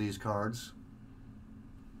backs of these cards.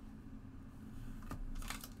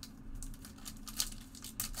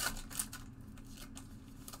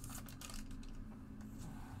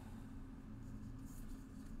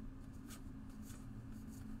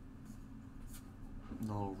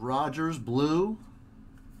 No, Rogers, blue.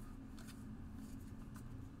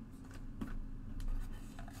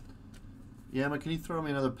 Yama, can you throw me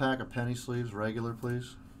another pack of penny sleeves, regular,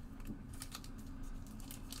 please?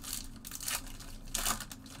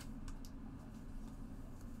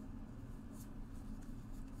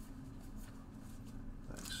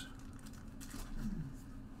 Thanks.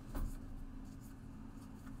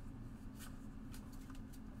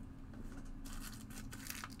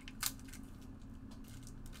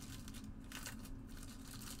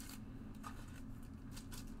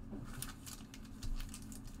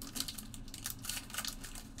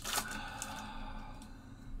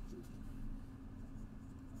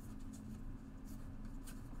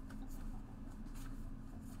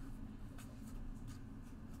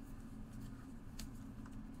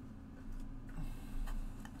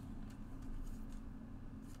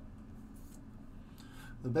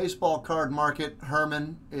 The baseball card market,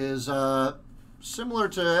 Herman, is similar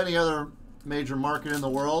to any other major market in the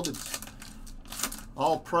world. It's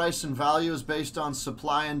all price and value is based on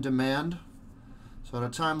supply and demand. So at a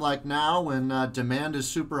time like now, when demand is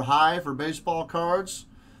super high for baseball cards,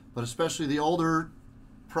 but especially the older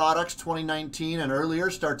products, 2019 and earlier,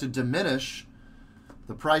 start to diminish,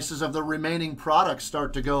 the prices of the remaining products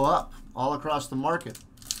start to go up all across the market.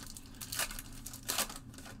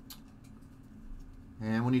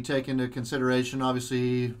 And when you take into consideration,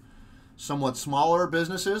 obviously, somewhat smaller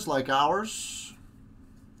businesses like ours,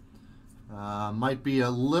 might be a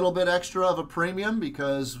little bit extra of a premium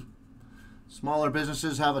because smaller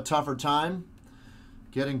businesses have a tougher time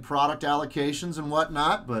getting product allocations and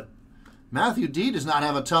whatnot, but Matthew D does not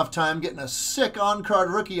have a tough time getting a sick on-card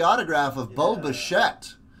rookie autograph of Bo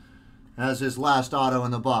Bichette as his last auto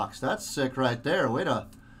in the box. That's sick right there. Way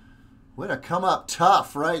to come up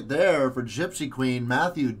tough right there for Gypsy Queen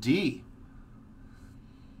Matthew D.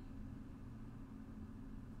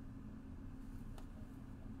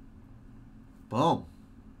 Boom.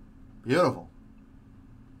 Beautiful.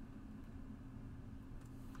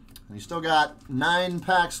 And you still got 9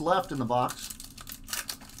 packs left in the box.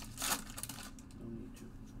 No need to.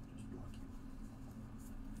 Just block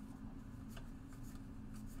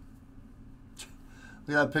you.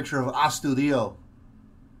 Look at that picture of Astudillo.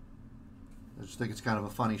 I just think it's kind of a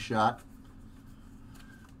funny shot.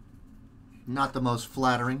 Not the most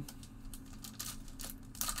flattering.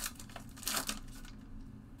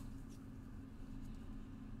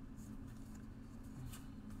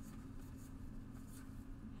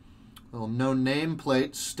 Little no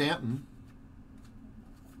nameplate Stanton.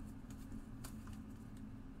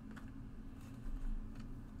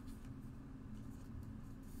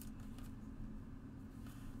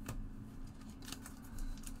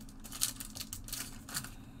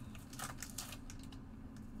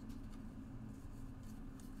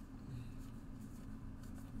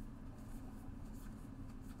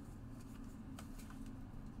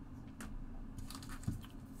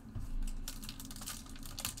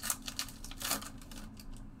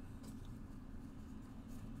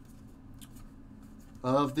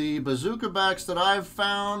 Of the bazooka backs that I've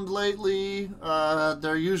found lately,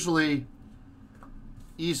 they're usually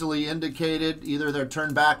easily indicated. Either they're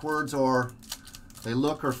turned backwards or they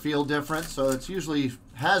look or feel different. So it's usually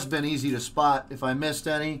has been easy to spot. If I missed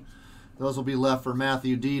any, those will be left for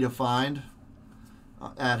Matthew D to find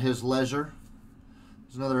at his leisure.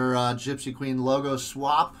 There's another Gypsy Queen logo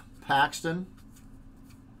swap, Paxton.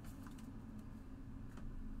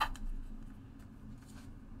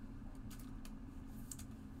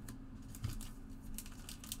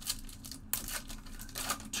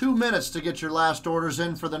 Two minutes to get your last orders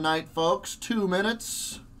in for the night, folks. 2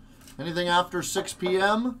 minutes. Anything after 6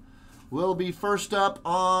 p.m. will be first up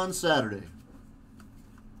on Saturday.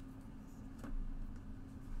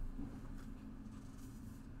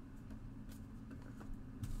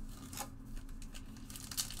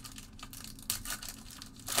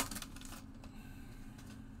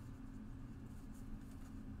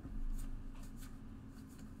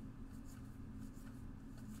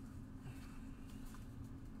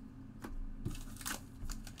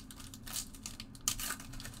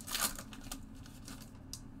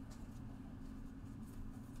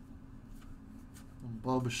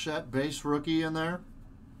 Bo Bichette, base rookie in there.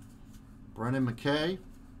 Brennan McKay.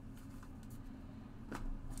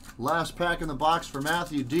 Last pack in the box for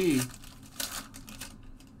Matthew D.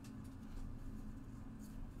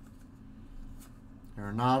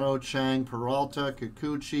 Arenado, Chang, Peralta,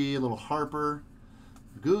 Kikuchi, a little Harper,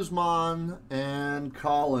 Guzman, and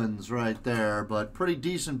Collins right there. But pretty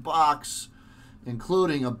decent box,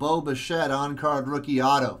 including a Bo Bichette on-card rookie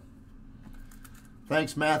auto.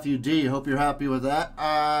 Thanks, Matthew D. Hope you're happy with that.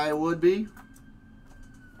 I would be.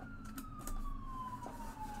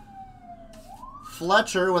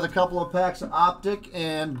 Fletcher with a couple of packs of Optic,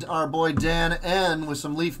 and our boy Dan N with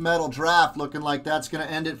some Leaf Metal Draft. Looking like that's going to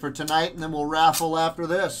end it for tonight, and then we'll raffle after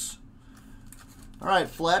this. All right,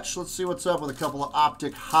 Fletch, let's see what's up with a couple of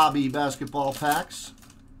Optic Hobby basketball packs.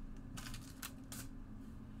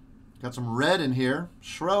 Got some red in here.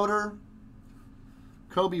 Schroeder.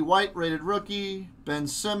 Kobe White, rated rookie. Ben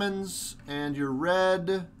Simmons. And your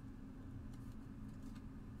red,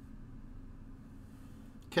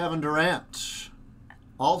 Kevin Durant.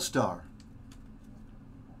 All-Star.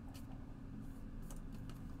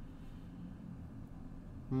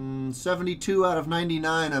 Hmm, 72 out of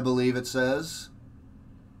 99, I believe it says.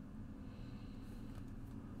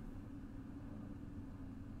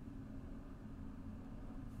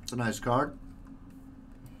 It's a nice card.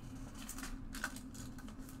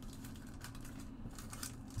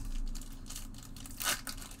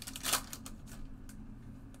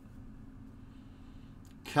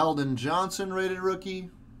 Keldon Johnson, rated rookie.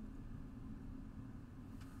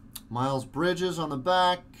 Miles Bridges on the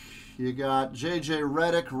back. You got J.J.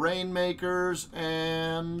 Redick, Rainmakers,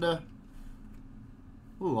 and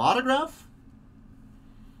autograph?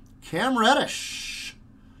 Cam Reddish.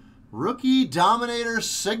 Rookie Dominator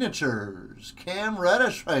Signatures. Cam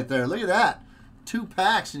Reddish right there. Look at that. 2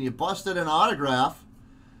 packs, and you busted an autograph.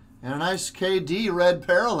 And a nice KD red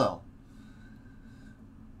parallel.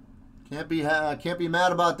 Can't be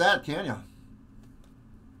mad about that, can you?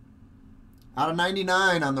 Out of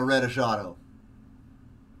 99 on the Reddish auto.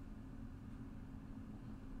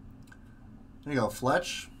 There you go,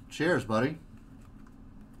 Fletch. Cheers, buddy.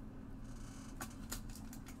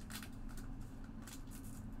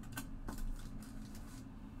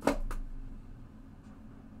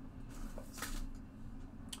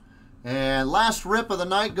 And last rip of the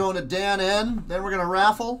night going to Dan N. Then we're going to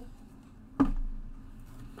raffle.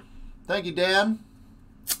 Thank you, Dan.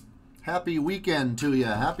 Happy weekend to you.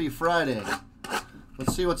 Happy Friday.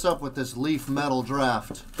 Let's see what's up with this Leaf Metal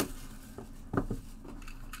draft.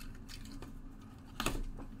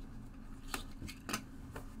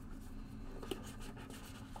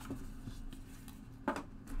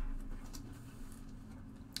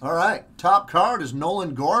 All right, top card is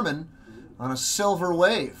Nolan Gorman on a silver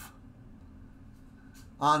wave.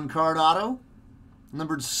 On card auto,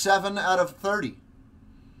 numbered 7 out of 30.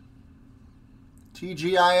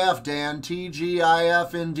 TGIF, Dan.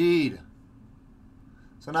 TGIF indeed.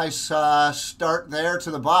 It's a nice start there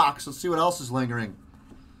to the box. Let's see what else is lingering.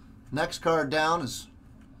 Next card down is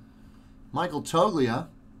Michael Toglia.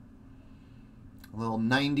 A little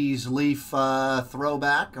 90s Leaf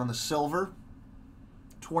throwback on the silver.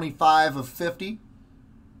 25 of 50.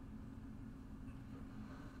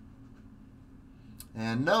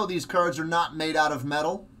 And no, these cards are not made out of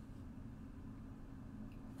metal.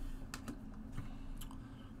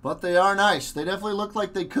 But they are nice. They definitely look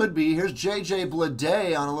like they could be. Here's J.J.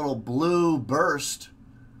 Bleday on a little blue burst,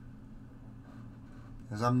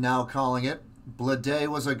 as I'm now calling it. Bleday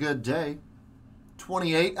was a good day.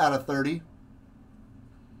 28 out of 30.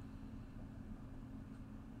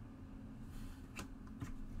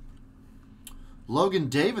 Logan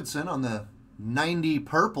Davidson on the 90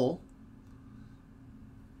 purple.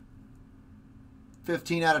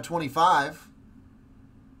 15 out of 25.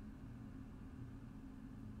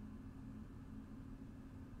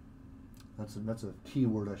 That's a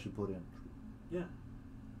keyword I should put in. Yeah.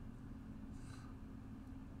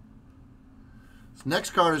 This next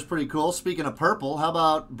card is pretty cool. Speaking of purple, how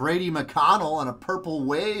about Brady McConnell on a purple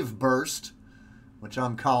wave burst, which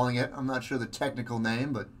I'm calling it. I'm not sure the technical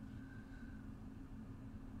name, but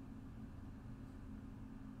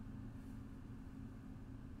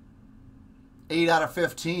eight out of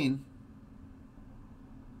 15.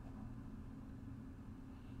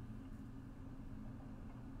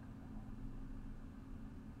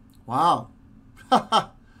 Wow.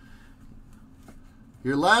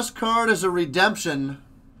 Your last card is a redemption.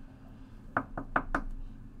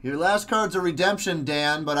 Your last card's a redemption,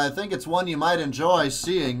 Dan, but I think it's one you might enjoy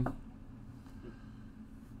seeing.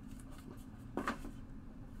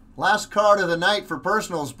 Last card of the night for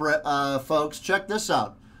personals, folks. Check this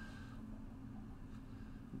out.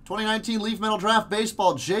 2019 Leaf Metal Draft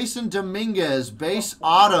Baseball, Jason Dominguez, base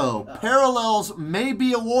auto. Parallels may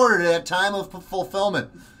be awarded at time of fulfillment.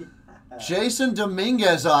 Jason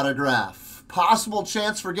Dominguez autograph. Possible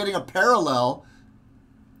chance for getting a parallel.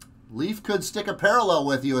 Leaf could stick a parallel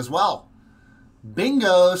with you as well.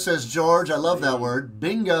 Bingo, says George. I love that word.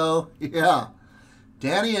 Bingo. Yeah.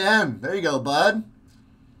 Danny N. There you go, bud.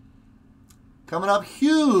 Coming up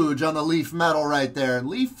huge on the Leaf Metal right there. And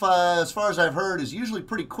Leaf, as far as I've heard, is usually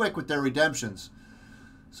pretty quick with their redemptions.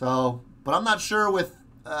 So, but I'm not sure with,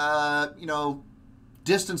 you know,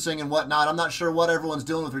 distancing and whatnot. I'm not sure what everyone's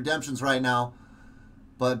doing with redemptions right now.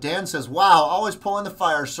 But Dan says, wow, always pulling the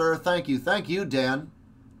fire, sir. Thank you. Thank you, Dan.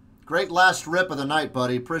 Great last rip of the night,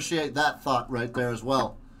 buddy. Appreciate that thought right there as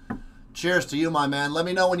well. Cheers to you, my man. Let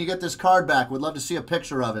me know when you get this card back. Would love to see a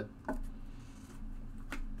picture of it.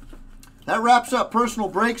 That wraps up personal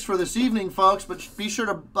breaks for this evening, folks. But be sure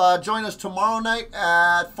to join us tomorrow night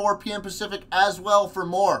at 4 p.m. Pacific as well for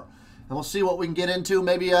more. And we'll see what we can get into.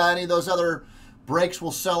 Maybe any of those other breaks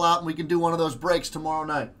will sell out and we can do one of those breaks tomorrow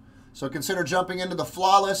night. So consider jumping into the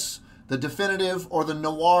Flawless, the Definitive, or the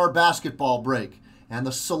Noir basketball break. And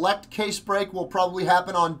the Select case break will probably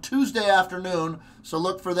happen on Tuesday afternoon, so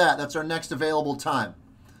look for that. That's our next available time.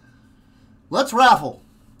 Let's raffle.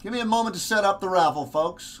 Give me a moment to set up the raffle,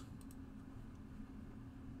 folks.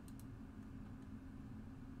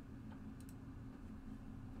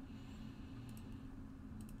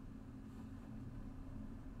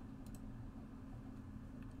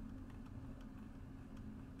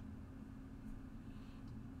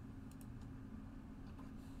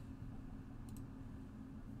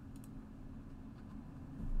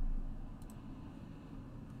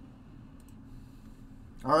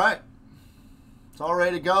 All right. It's all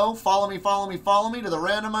ready to go. Follow me, follow me, follow me to the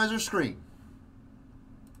randomizer screen.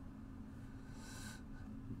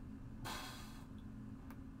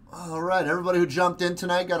 All right, everybody who jumped in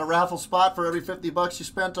tonight got a raffle spot for every $50 you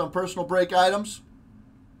spent on personal break items.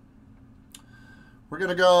 We're going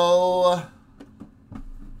to go...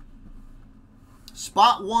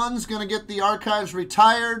 Spot 1's going to get the archives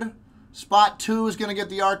retired. Spot 2 is going to get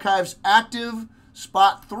the archives active.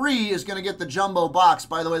 Spot 3 is going to get the jumbo box.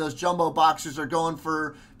 By the way, those jumbo boxes are going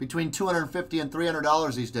for between $250 and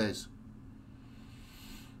 $300 these days.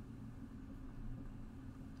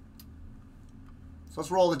 So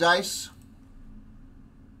let's roll the dice.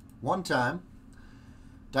 One time.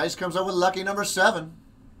 Dice comes up with lucky number 7.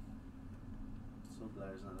 So glad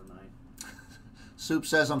it's not a 9. Soup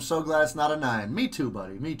says, I'm so glad it's not a 9. Me too,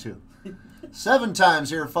 buddy. Me too. 7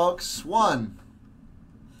 times here, folks. 1,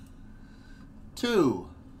 2,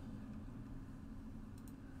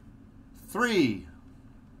 3,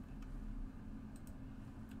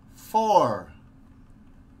 4,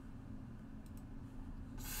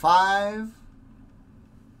 5,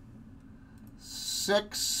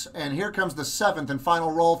 6, and here comes the 7th and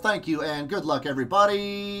final roll. Thank you, and good luck, everybody.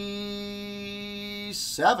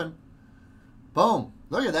 7. Boom.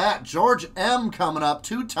 Look at that. George M. coming up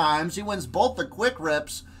 2 times. He wins both the quick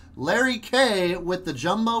rips. Larry K. with the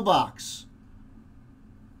jumbo box.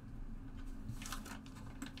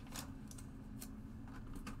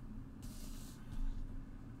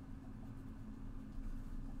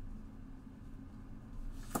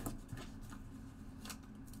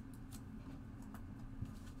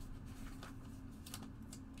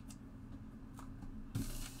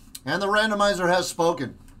 And the randomizer has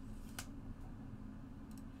spoken.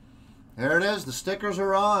 There it is. The stickers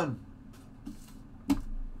are on.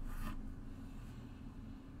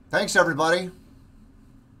 Thanks, everybody.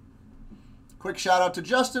 Quick shout out to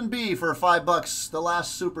Justin B for $5, the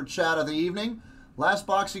last super chat of the evening. Last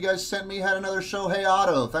box you guys sent me had another Shohei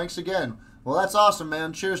Auto. Thanks again. Well, that's awesome,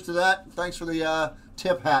 man. Cheers to that. Thanks for the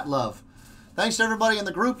tip hat love. Thanks to everybody in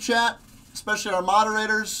the group chat, especially our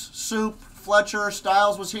moderators, Soup, Fletcher,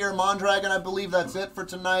 Styles was here, Mondragon. I believe that's it for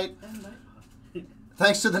tonight.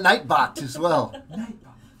 Thanks to the Nightbot as well.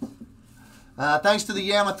 Thanks to the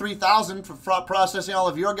Yama 3000 for processing all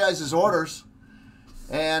of your guys' orders.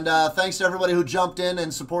 And thanks to everybody who jumped in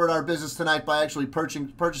and supported our business tonight by actually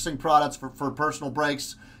purchasing products for personal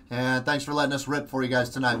breaks. And thanks for letting us rip for you guys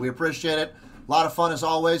tonight. We appreciate it. A lot of fun as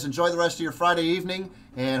always. Enjoy the rest of your Friday evening.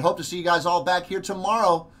 And hope to see you guys all back here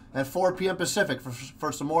tomorrow at 4 p.m. Pacific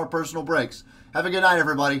for some more personal breaks. Have a good night,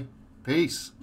 everybody. Peace.